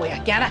加讲话啊，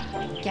行啦，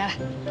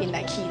紧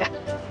来去啦。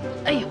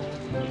哎呦，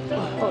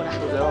好啦，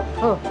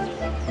好。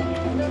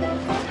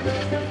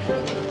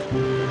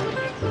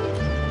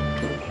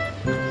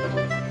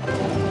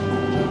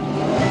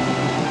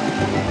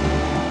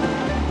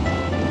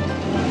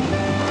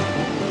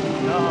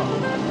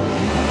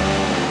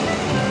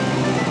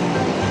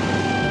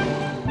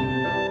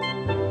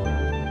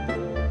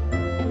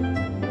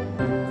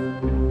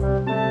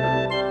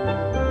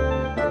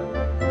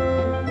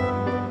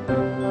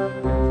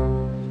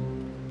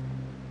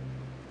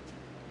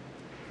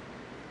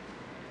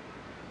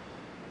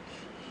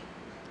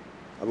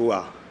阿母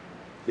啊，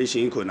你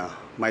先去困啊，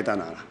莫等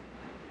啊啦。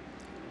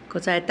搁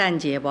再等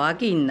者无要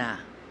紧啦，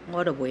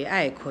我都袂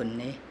爱困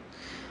呢。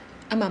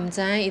嘛唔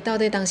知伊到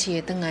底当时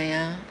会转来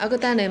啊，搁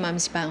等下嘛毋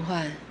是办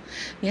法，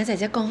明仔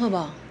载才讲好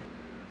无？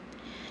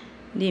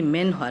你唔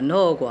免烦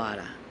恼我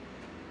啦，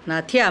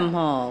若忝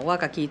吼，我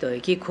家己就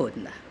会去困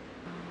啦。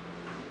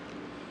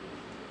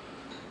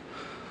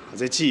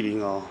这志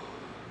明哦，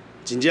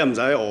真正唔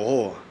知咧学好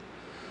啊，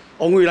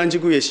枉费咱即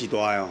几个时代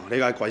哦，你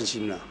甲伊关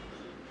心啦。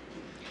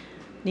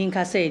恁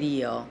较细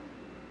腻哦，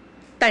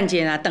等者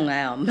若转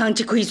来哦，毋通一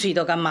开喙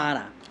就甲骂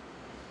啦。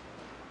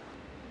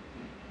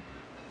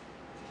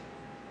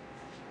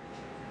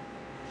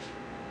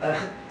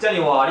遮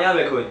尔晚你还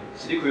袂困，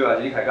是你开话还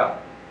是你开讲？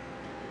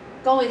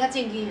讲话较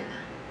正经啦。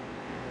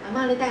阿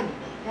嬷咧等你呢，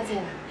遐济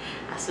啦。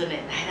阿孙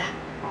诶，来啦，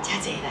遮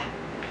济啦。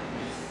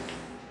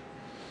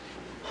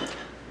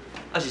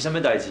是啥物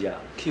代志啊？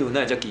气氛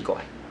哪会遮奇怪？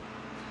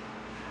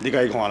你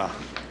家己看啦。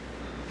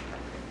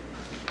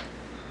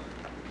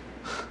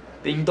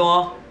兵单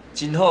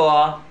真好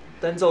啊，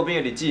等做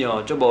兵的日子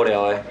吼，足无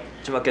聊的，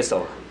即马结束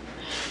啊。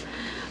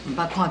毋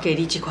捌看过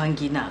你即款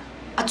囡仔，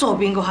做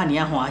兵阁遐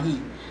尔欢喜。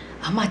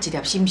阿嬷一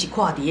粒心是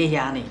看伫咧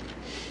遐呢。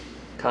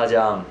卡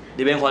江，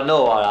你免烦恼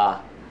我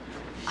啦。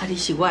你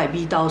是我的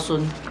美豆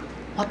孙，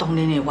我当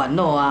然会烦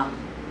恼啊。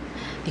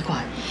你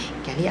看，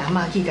今日阿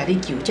嬷去甲你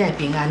求这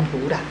平安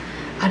符啦，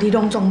你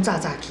拢总早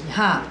去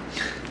哈。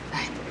来，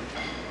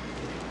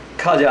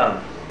卡江，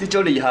你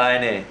足厉害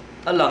的呢，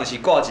人是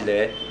挂一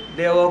个，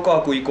了我挂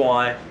规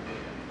关的。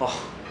哦，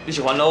你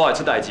是烦恼我会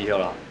出代志了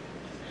啦。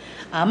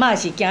阿嬷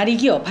是惊你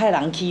去互歹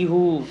人欺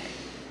负。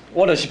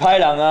我就是歹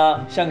人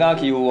啊，谁敢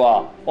欺负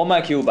我？我莫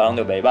欺负别人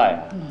就袂歹啊。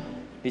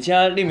而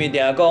且你咪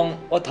定讲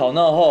我头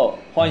脑好，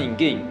反应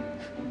紧，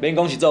免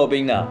讲是做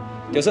兵啦，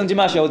就算即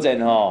马小战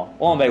吼，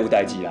我嘛袂有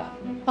代志啦。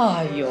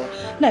哎哟，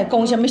哪会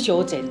讲啥物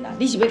小战啦？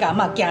你是要甲阿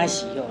嬷惊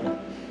死哦啦？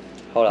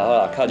好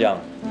啦，卡将，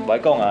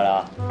袂讲啊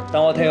啦。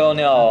等我退伍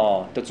了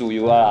后，就自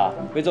由啊啦。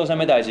要做啥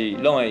物代志，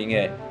拢会用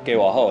的，加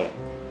偌好咧。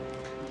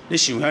你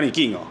想遐尼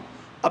紧哦？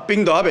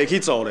兵都还袂去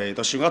做咧，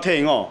就想要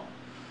退伍。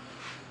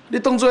你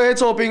当做迄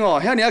做兵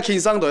哦，遐尔轻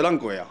松就会当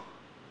过啊？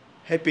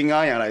迄兵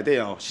仔营内底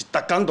哦，是逐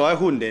工都爱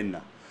训练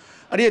啦。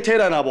你的体力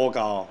若无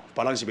够，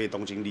别人是袂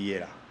同情你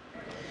的啦。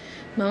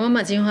妈妈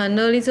嘛真烦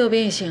恼你做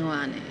兵的生活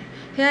呢，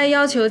遐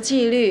要求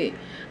纪律，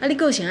你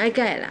个性爱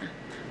改啦，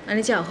安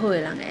尼才有好的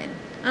人缘。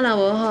若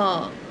无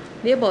吼，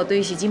你的部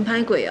队是真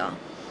歹过哦。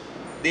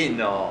恁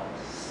哦，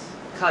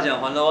卡正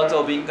烦恼我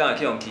做兵敢会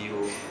去互欺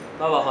负，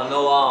妈妈烦恼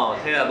我哦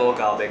体力无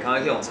够，袂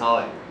堪去互操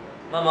的。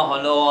妈妈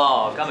烦恼我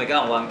哦，敢袂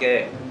甲人冤家。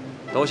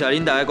多谢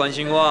恁大家关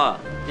心我，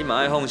你嘛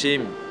爱放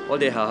心。我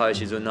伫学校的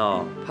时阵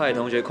吼，歹的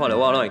同学看到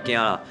我拢会惊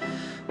啦。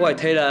我的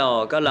体力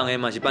哦，甲人缘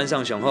嘛是班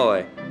上上好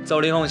的。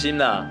做恁放心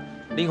啦，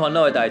恁烦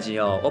恼的代志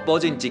哦，我保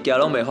证一件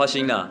拢袂发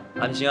生啦。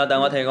安心啊，等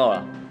我退伍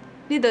啦。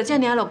你着遮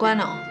尔乐观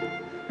哦？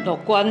乐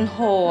观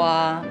好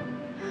啊！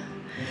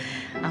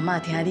阿嬷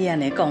听你安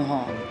尼讲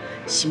吼，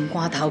心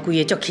肝头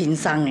规个足轻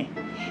松的。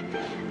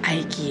爱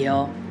记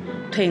哦，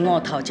退伍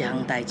头一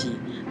项代志，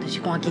就是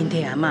赶紧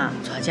替阿嬷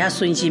找一个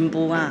孙新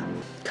妇啊。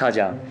卡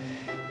酱，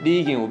你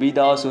已经有米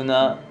豆孙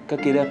啊，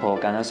佮吉咧婆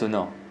干仔孙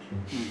哦。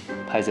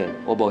歹势，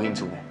我无兴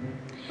趣呢。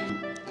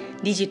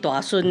你是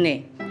大孙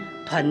呢，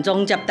传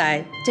宗接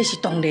代，这是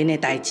当然的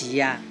代志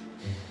啊。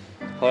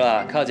好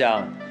啦，卡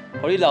酱，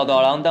互你老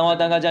大人等我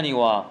等到遮尔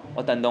晚，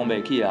我担当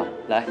袂起啊。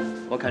来，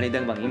我牵你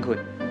登房间困。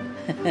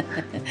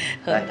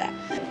好啦。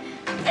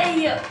哎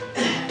呦，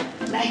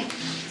来，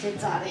先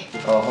抓咧。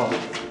好好。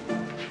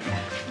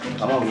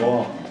阿妈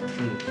我。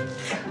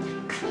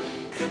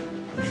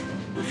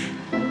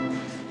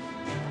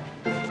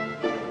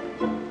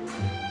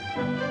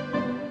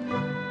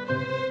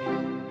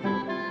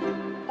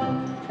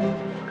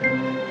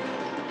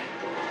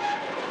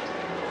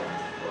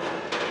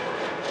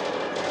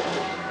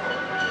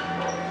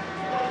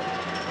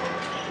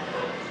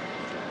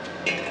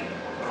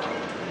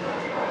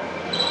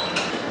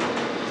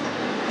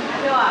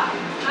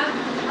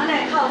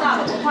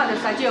看到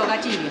西九甲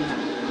志明啦，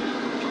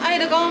啊，伊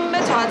就讲要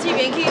带志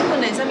明去训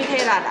练什么体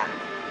力啊？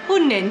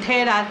训练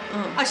体力，啊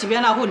是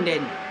要哪训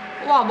练？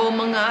我也无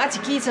问啊，啊一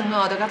起床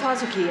哦，就甲拖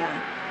出去啊。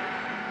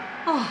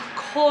啊，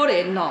可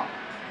怜哦，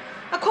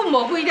啊困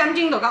无几点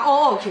钟就甲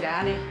嗷嗷起来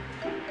安尼。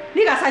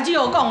你甲西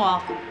九讲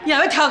哦，伊若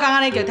要挑工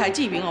安尼叫抬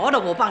志明哦，我就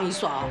无放伊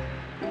煞哦。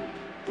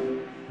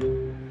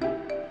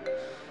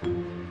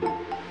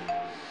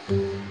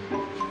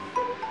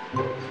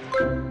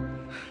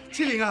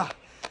志明啊！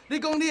你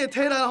讲你的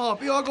体力吼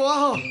比我搁较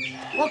好，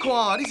我看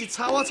哦你是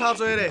差我差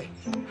多咧。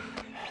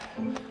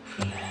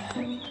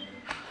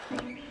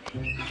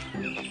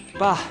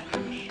爸，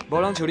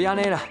无人像你安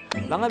尼啦，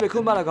人还袂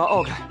困饱就甲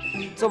我学开，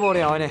足无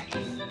聊的呢。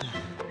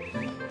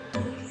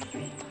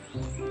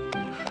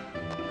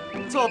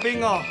做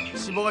兵哦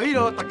是无迄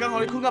落，逐工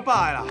互你困较饱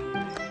的啦。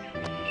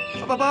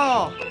啊，爸爸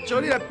哦，叫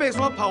你来爬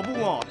山跑步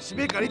哦，是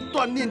要甲你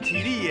锻炼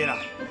体力的啦。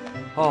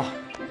哦，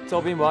做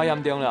兵无遐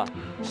严重啦，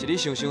是你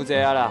想伤济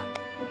啊啦。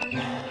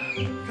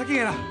较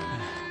紧啦。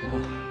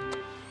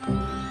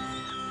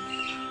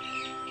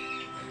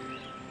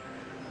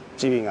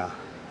志明啊，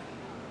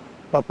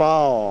爸爸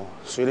哦，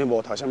虽然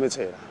无读啥物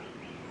册啦，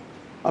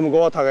啊，毋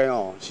过我读的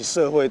哦是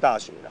社会大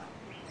学啦，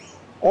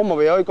我嘛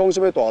袂晓去讲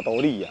啥物大道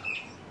理啊，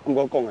毋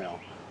过讲的哦，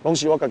拢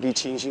是我家己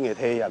亲身的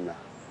体验啦。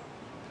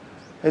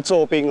迄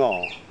做兵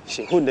哦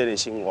是训练的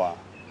生活，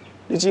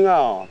你怎啊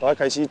哦都要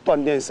开始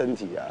锻炼身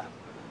体啊，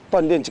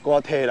锻炼一寡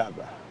体力啊。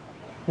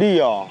你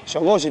哦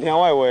上好是听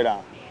我的话啦。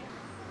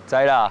知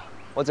啦，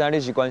我知影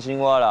你是关心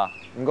我啦，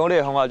毋过你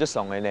的方法足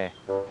爽的呢。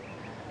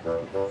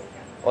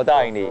我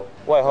答应你，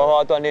我会好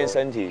好锻炼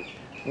身体。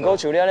毋过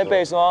像你安尼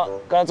爬山，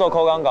敢若做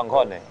苦工共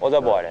款呢，我才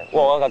袂咧。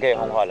我有我家己的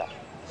方法啦。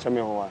啥物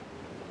方法？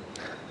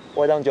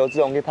我会当招志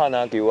勇去拍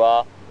篮球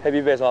啊，迄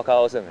比爬山较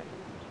好耍的。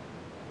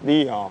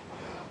你哦，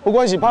不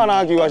管是拍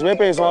篮球还是要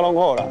爬山拢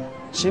好啦，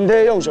身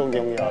体用上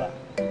重要啦。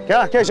行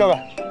啦，继续啦。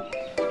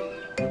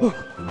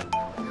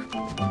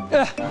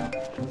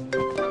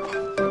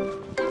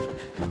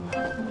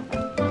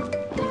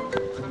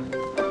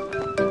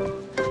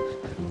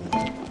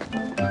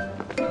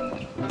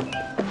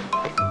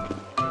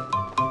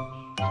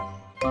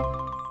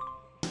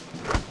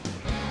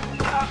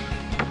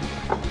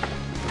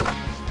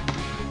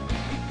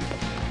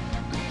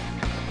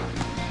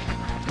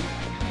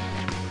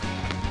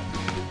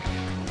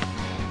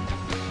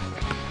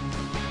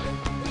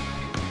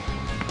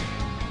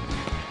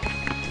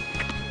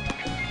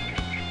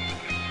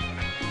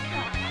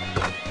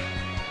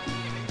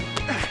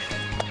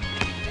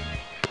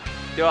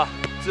对啊，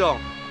志勇，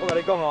我甲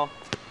你讲哦，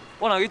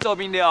我若去做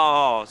兵了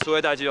哦，厝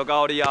的代志就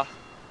交你啊。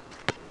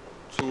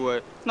厝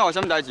的，哪有啥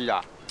物代志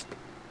啦？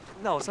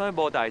哪有啥物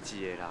无代志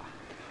的啦？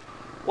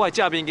我会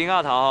正边囡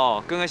仔头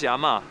吼，跟个是阿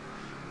嬷；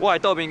我会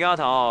倒边囡仔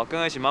头吼，跟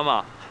个是妈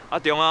妈。啊，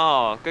中啊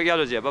吼，佮夹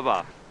着一个爸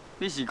爸。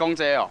你是讲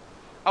这哦？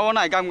啊，我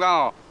哪会感觉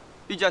哦，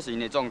你才是因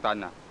的重担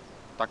啦。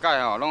大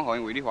概吼，拢互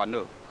因为你烦恼。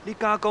你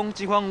敢讲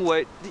这款话，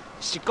你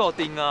是固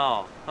定啊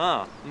哦？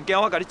啊，唔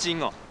惊我甲你争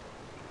哦？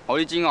互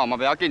你争哦，嘛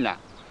袂要紧啦。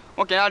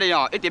我今仔日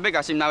哦，一定要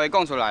甲心内话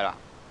讲出来啦。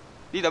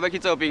你著要去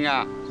做兵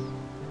啊，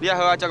你要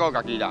好好照顾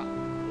家己啦，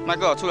莫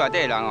搁互厝内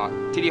底的人哦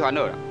替你烦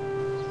恼啦。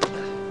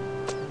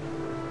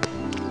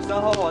啥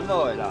好烦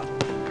恼的啦？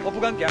我不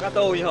管行到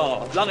倒位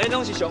吼，人缘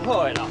拢是上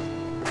好的啦。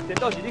颠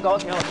倒是你甲我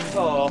听好清楚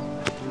哦。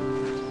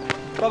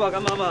爸爸甲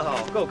妈妈吼，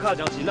佮有卡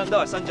酱是咱兜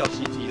的三角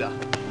奇迹啦。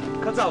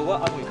较早有我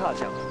安慰卡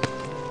酱，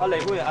啊丽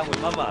妹安慰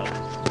妈妈啦。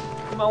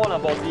即摆我若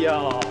无伫啊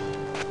吼，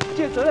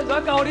这责任就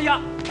要交你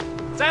啊，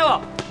知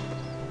无？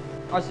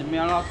啊是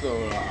要安怎做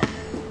啦？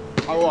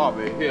啊我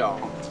也袂晓。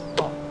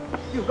哦，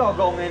你有够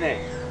戆的呢，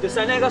就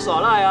山内甲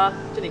耍赖啊，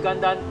这么简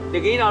单，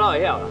连囡仔都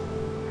会晓啦。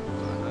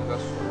山内甲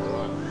耍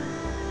赖。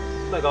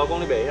莫甲我讲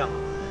你袂晓，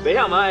袂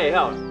晓嘛会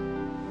晓啦。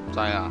知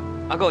啊。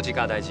啊，搁有一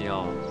件代志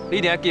哦，你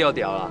一定要记好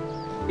条啦，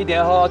一定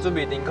要好好准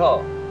备阵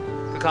考，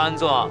佮较安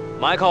怎，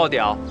嘛要考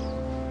条。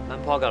咱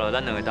破到了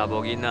咱两个查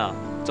甫囡仔，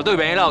绝对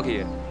袂去闹去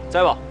的，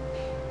知无？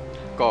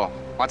哥，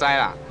我知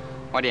啦，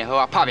我一定好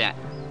好拍拼，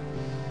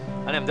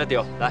安尼唔才对，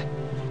来。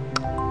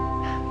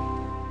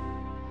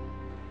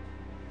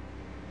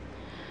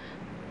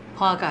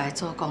潘家的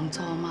做公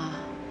主嘛，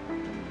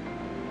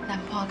咱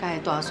潘家的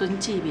大孙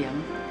志明，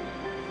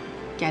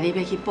今日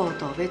要去报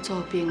道要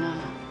做兵啊。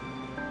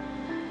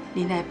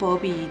恁来保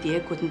庇伊伫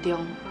咧军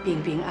中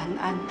平平安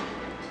安，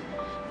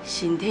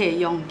身体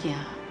勇健，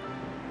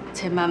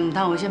千万唔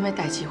通有啥物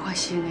代志发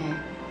生的。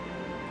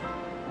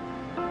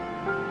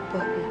保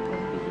庇保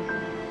庇，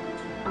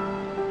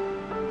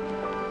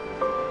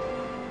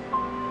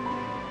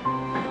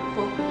保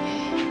庇的，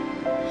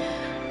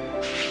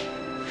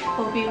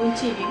保庇阮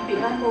志明平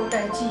安无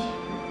代志。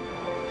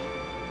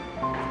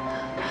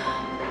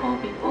保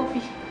庇保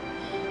庇，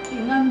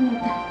平安无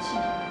代志。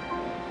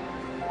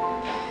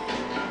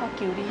我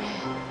求你，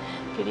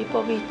求你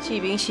保庇志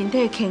明身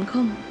体健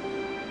康。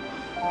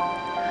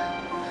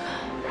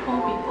保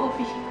庇保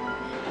庇。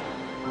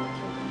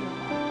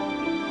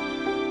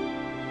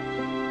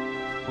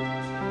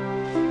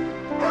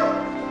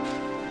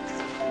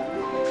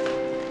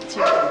志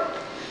明，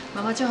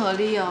妈妈祝福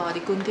你哦，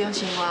伫军中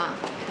生活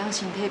会当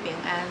身体平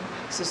安，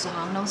事事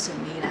行拢顺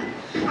利啦。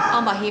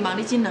我嘛希望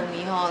你这2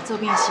年哦，做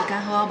兵的时间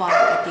好好磨练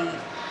家己，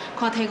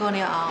看体过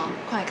了后，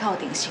看会较有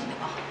定性的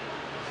无。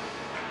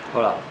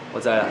好啦，我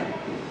知啦。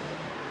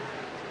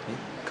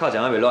靠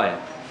墙还袂乱。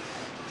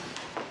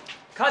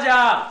靠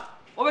墙，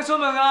我要出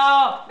门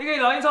哦，你可以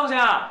录音创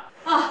啥？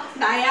哦，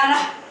来啊啦，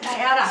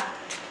来啊啦！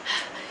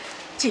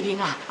志明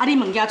啊，你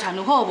物件传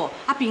有好无？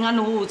平安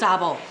有查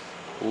无？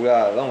有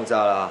啦，拢有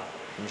查啦，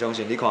唔相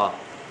信你看。哦，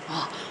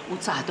有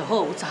查就好，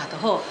有查就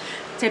好。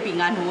这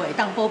平安符会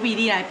当保庇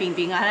你来平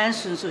平安安、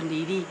顺顺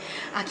利利。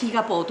去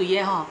到部队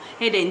的吼，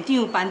迄连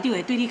长、班长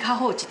会对你较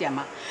好一点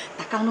嘛。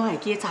逐工拢会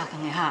记查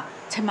工的哈，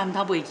千万唔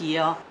通袂记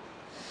哦。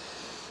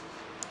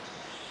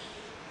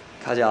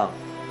卡强，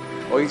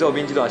我去做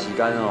兵这段时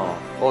间哦，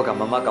我甲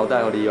妈妈交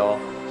代互你哦。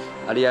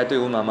你爱对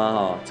阮妈妈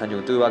吼，亲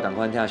像对我同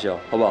款疼惜，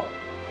好无？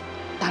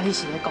当你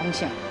是咧讲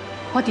啥？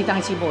我伫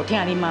当时无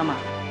听你妈妈。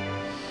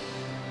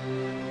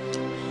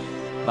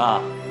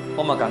妈，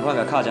我嘛同款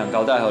甲卡强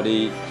交代互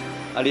你。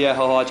你爱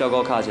好好照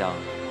顾卡强，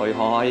互伊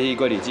欢欢喜喜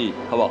过日子，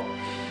好无？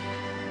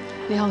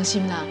你放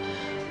心啦，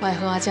我会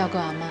好好照顾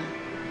阿妈。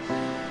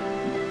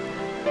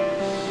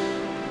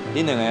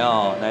恁2个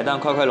哦，若会当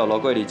快快乐乐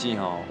过日子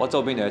吼，我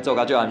做兵就会做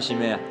甲最安心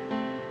的啊。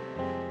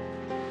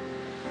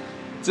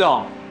志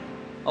宏，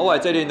我的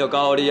责任就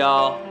交互你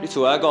啊，你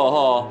厝要顾好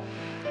哦。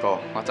顾，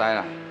我知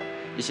啦，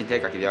你身体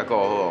家己也顾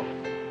好哦。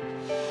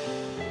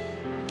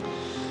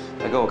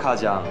还佫有卡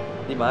强。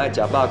你嘛爱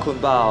食饱困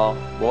饱哦，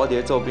无我伫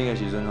咧做兵的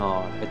时阵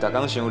吼，会逐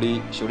工想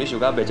你想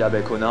到袂食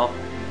袂困哦。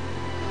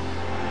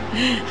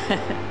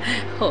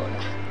好啦，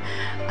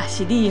也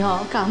是你吼，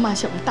甲阿妈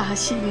上大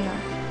心啊。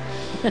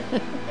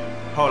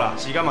好啦，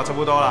时间嘛差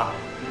不多啦。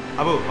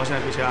阿母，我先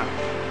来开车。啊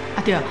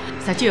对，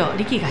三舅，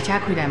你去把车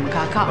开来门口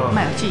口，莫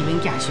让志明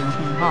行伤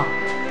远吼。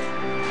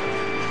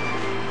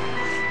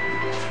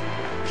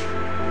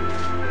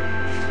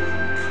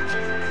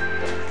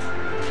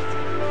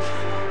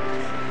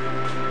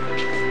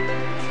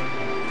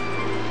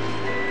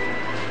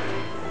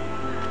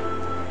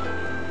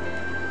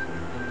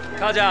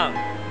卡强，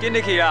紧入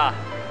去啦！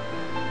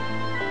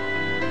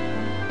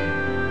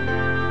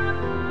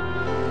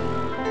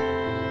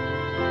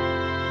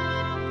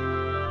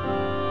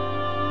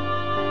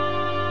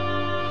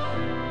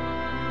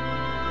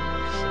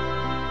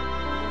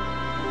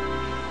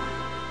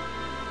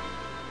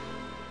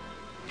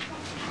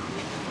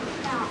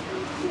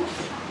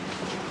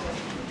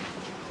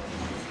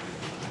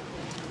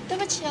对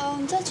不起哦，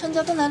你这存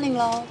折不能领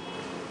喽。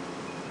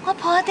我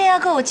婆仔底还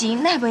佫有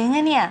钱，哪会袂用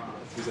安尼啊？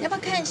要不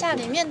要看一下，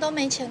里面都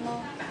没钱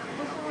喽？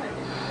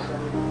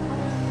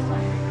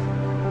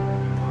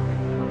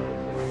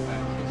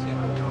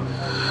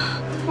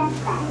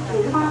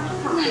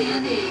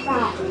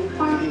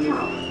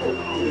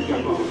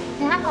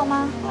你还好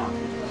吗？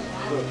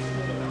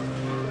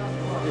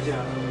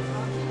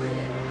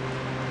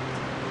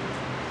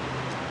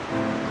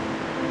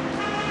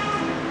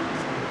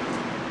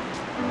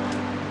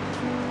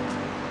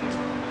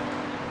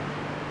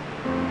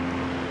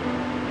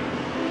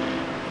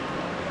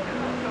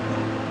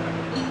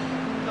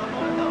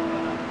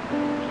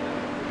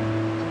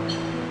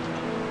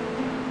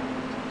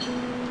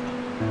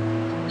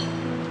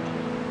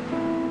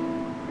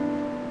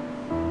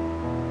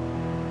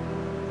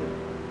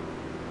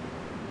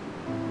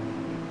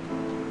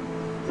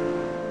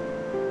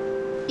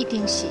一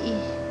定是伊，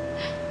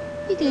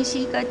一定是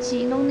伊甲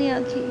钱拢领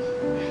去。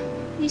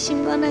伊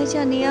心肝来遮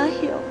尔啊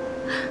凶，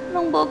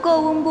拢无顾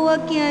阮母仔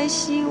囝的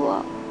死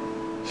活。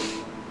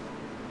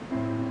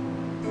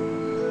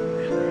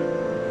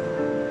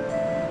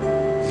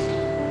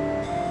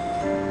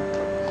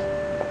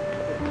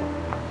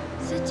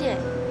师姐，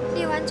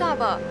你有安怎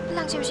无？你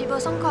人是不是无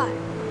爽快？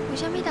有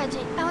啥物代志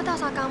爱我斗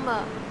相共无？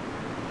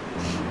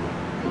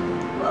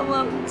我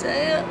嘛唔知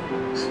影。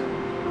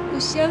有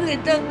啥会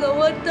当甲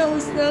我斗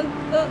相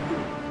共？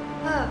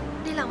好，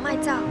你人莫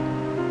走。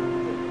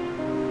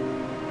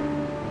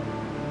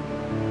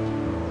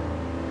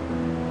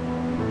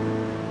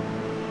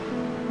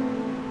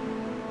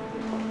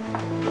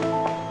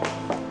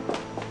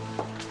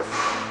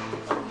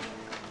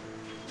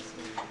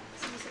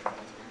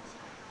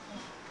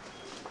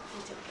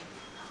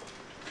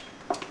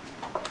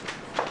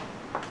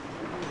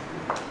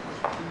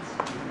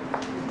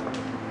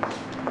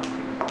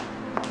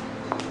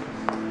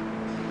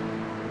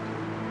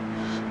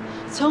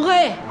春花，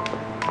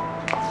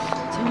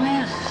春花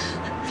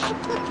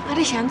啊，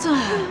你是安怎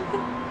啊？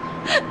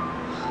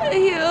哎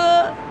呦，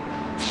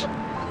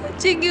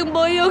真经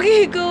无勇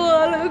气搁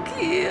活落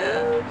去啊！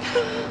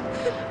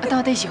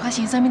到底是发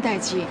生啥物代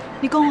志？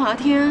你讲我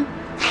听。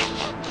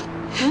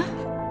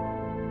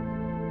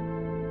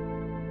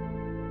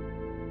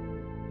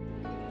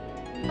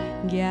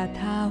额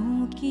头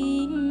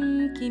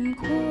紧紧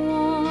看，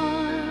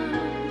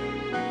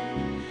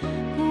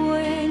月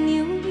悠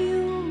悠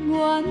远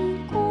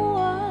挂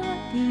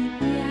伫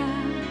遐，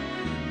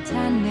田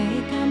的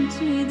甘水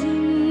忍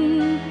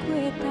过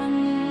冬，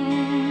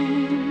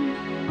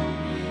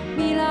未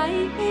来一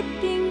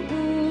定有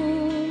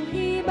希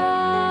望，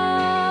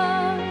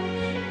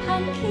捧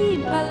起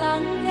别人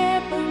的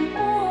饭碗，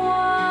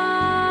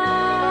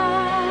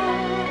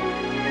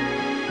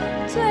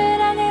做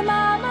人的妈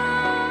妈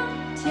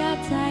才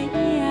知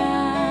影，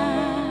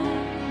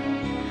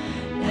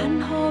咱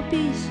何必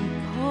是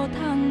苦痛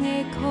的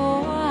苦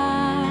仔，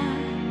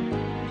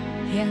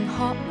幸福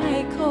爱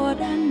靠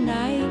咱来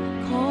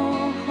苦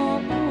互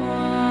换。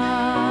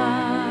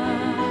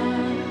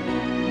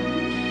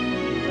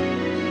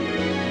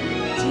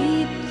一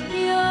条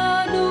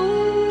女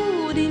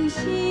人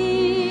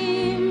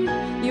心，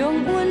用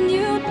温柔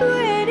对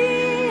你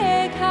的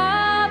脚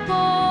步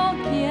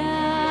行，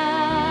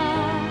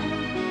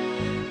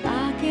大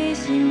家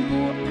幸福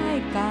爱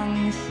同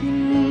心，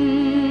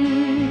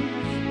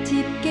一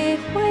家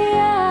伙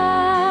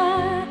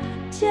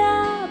仔才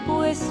袂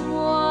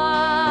散。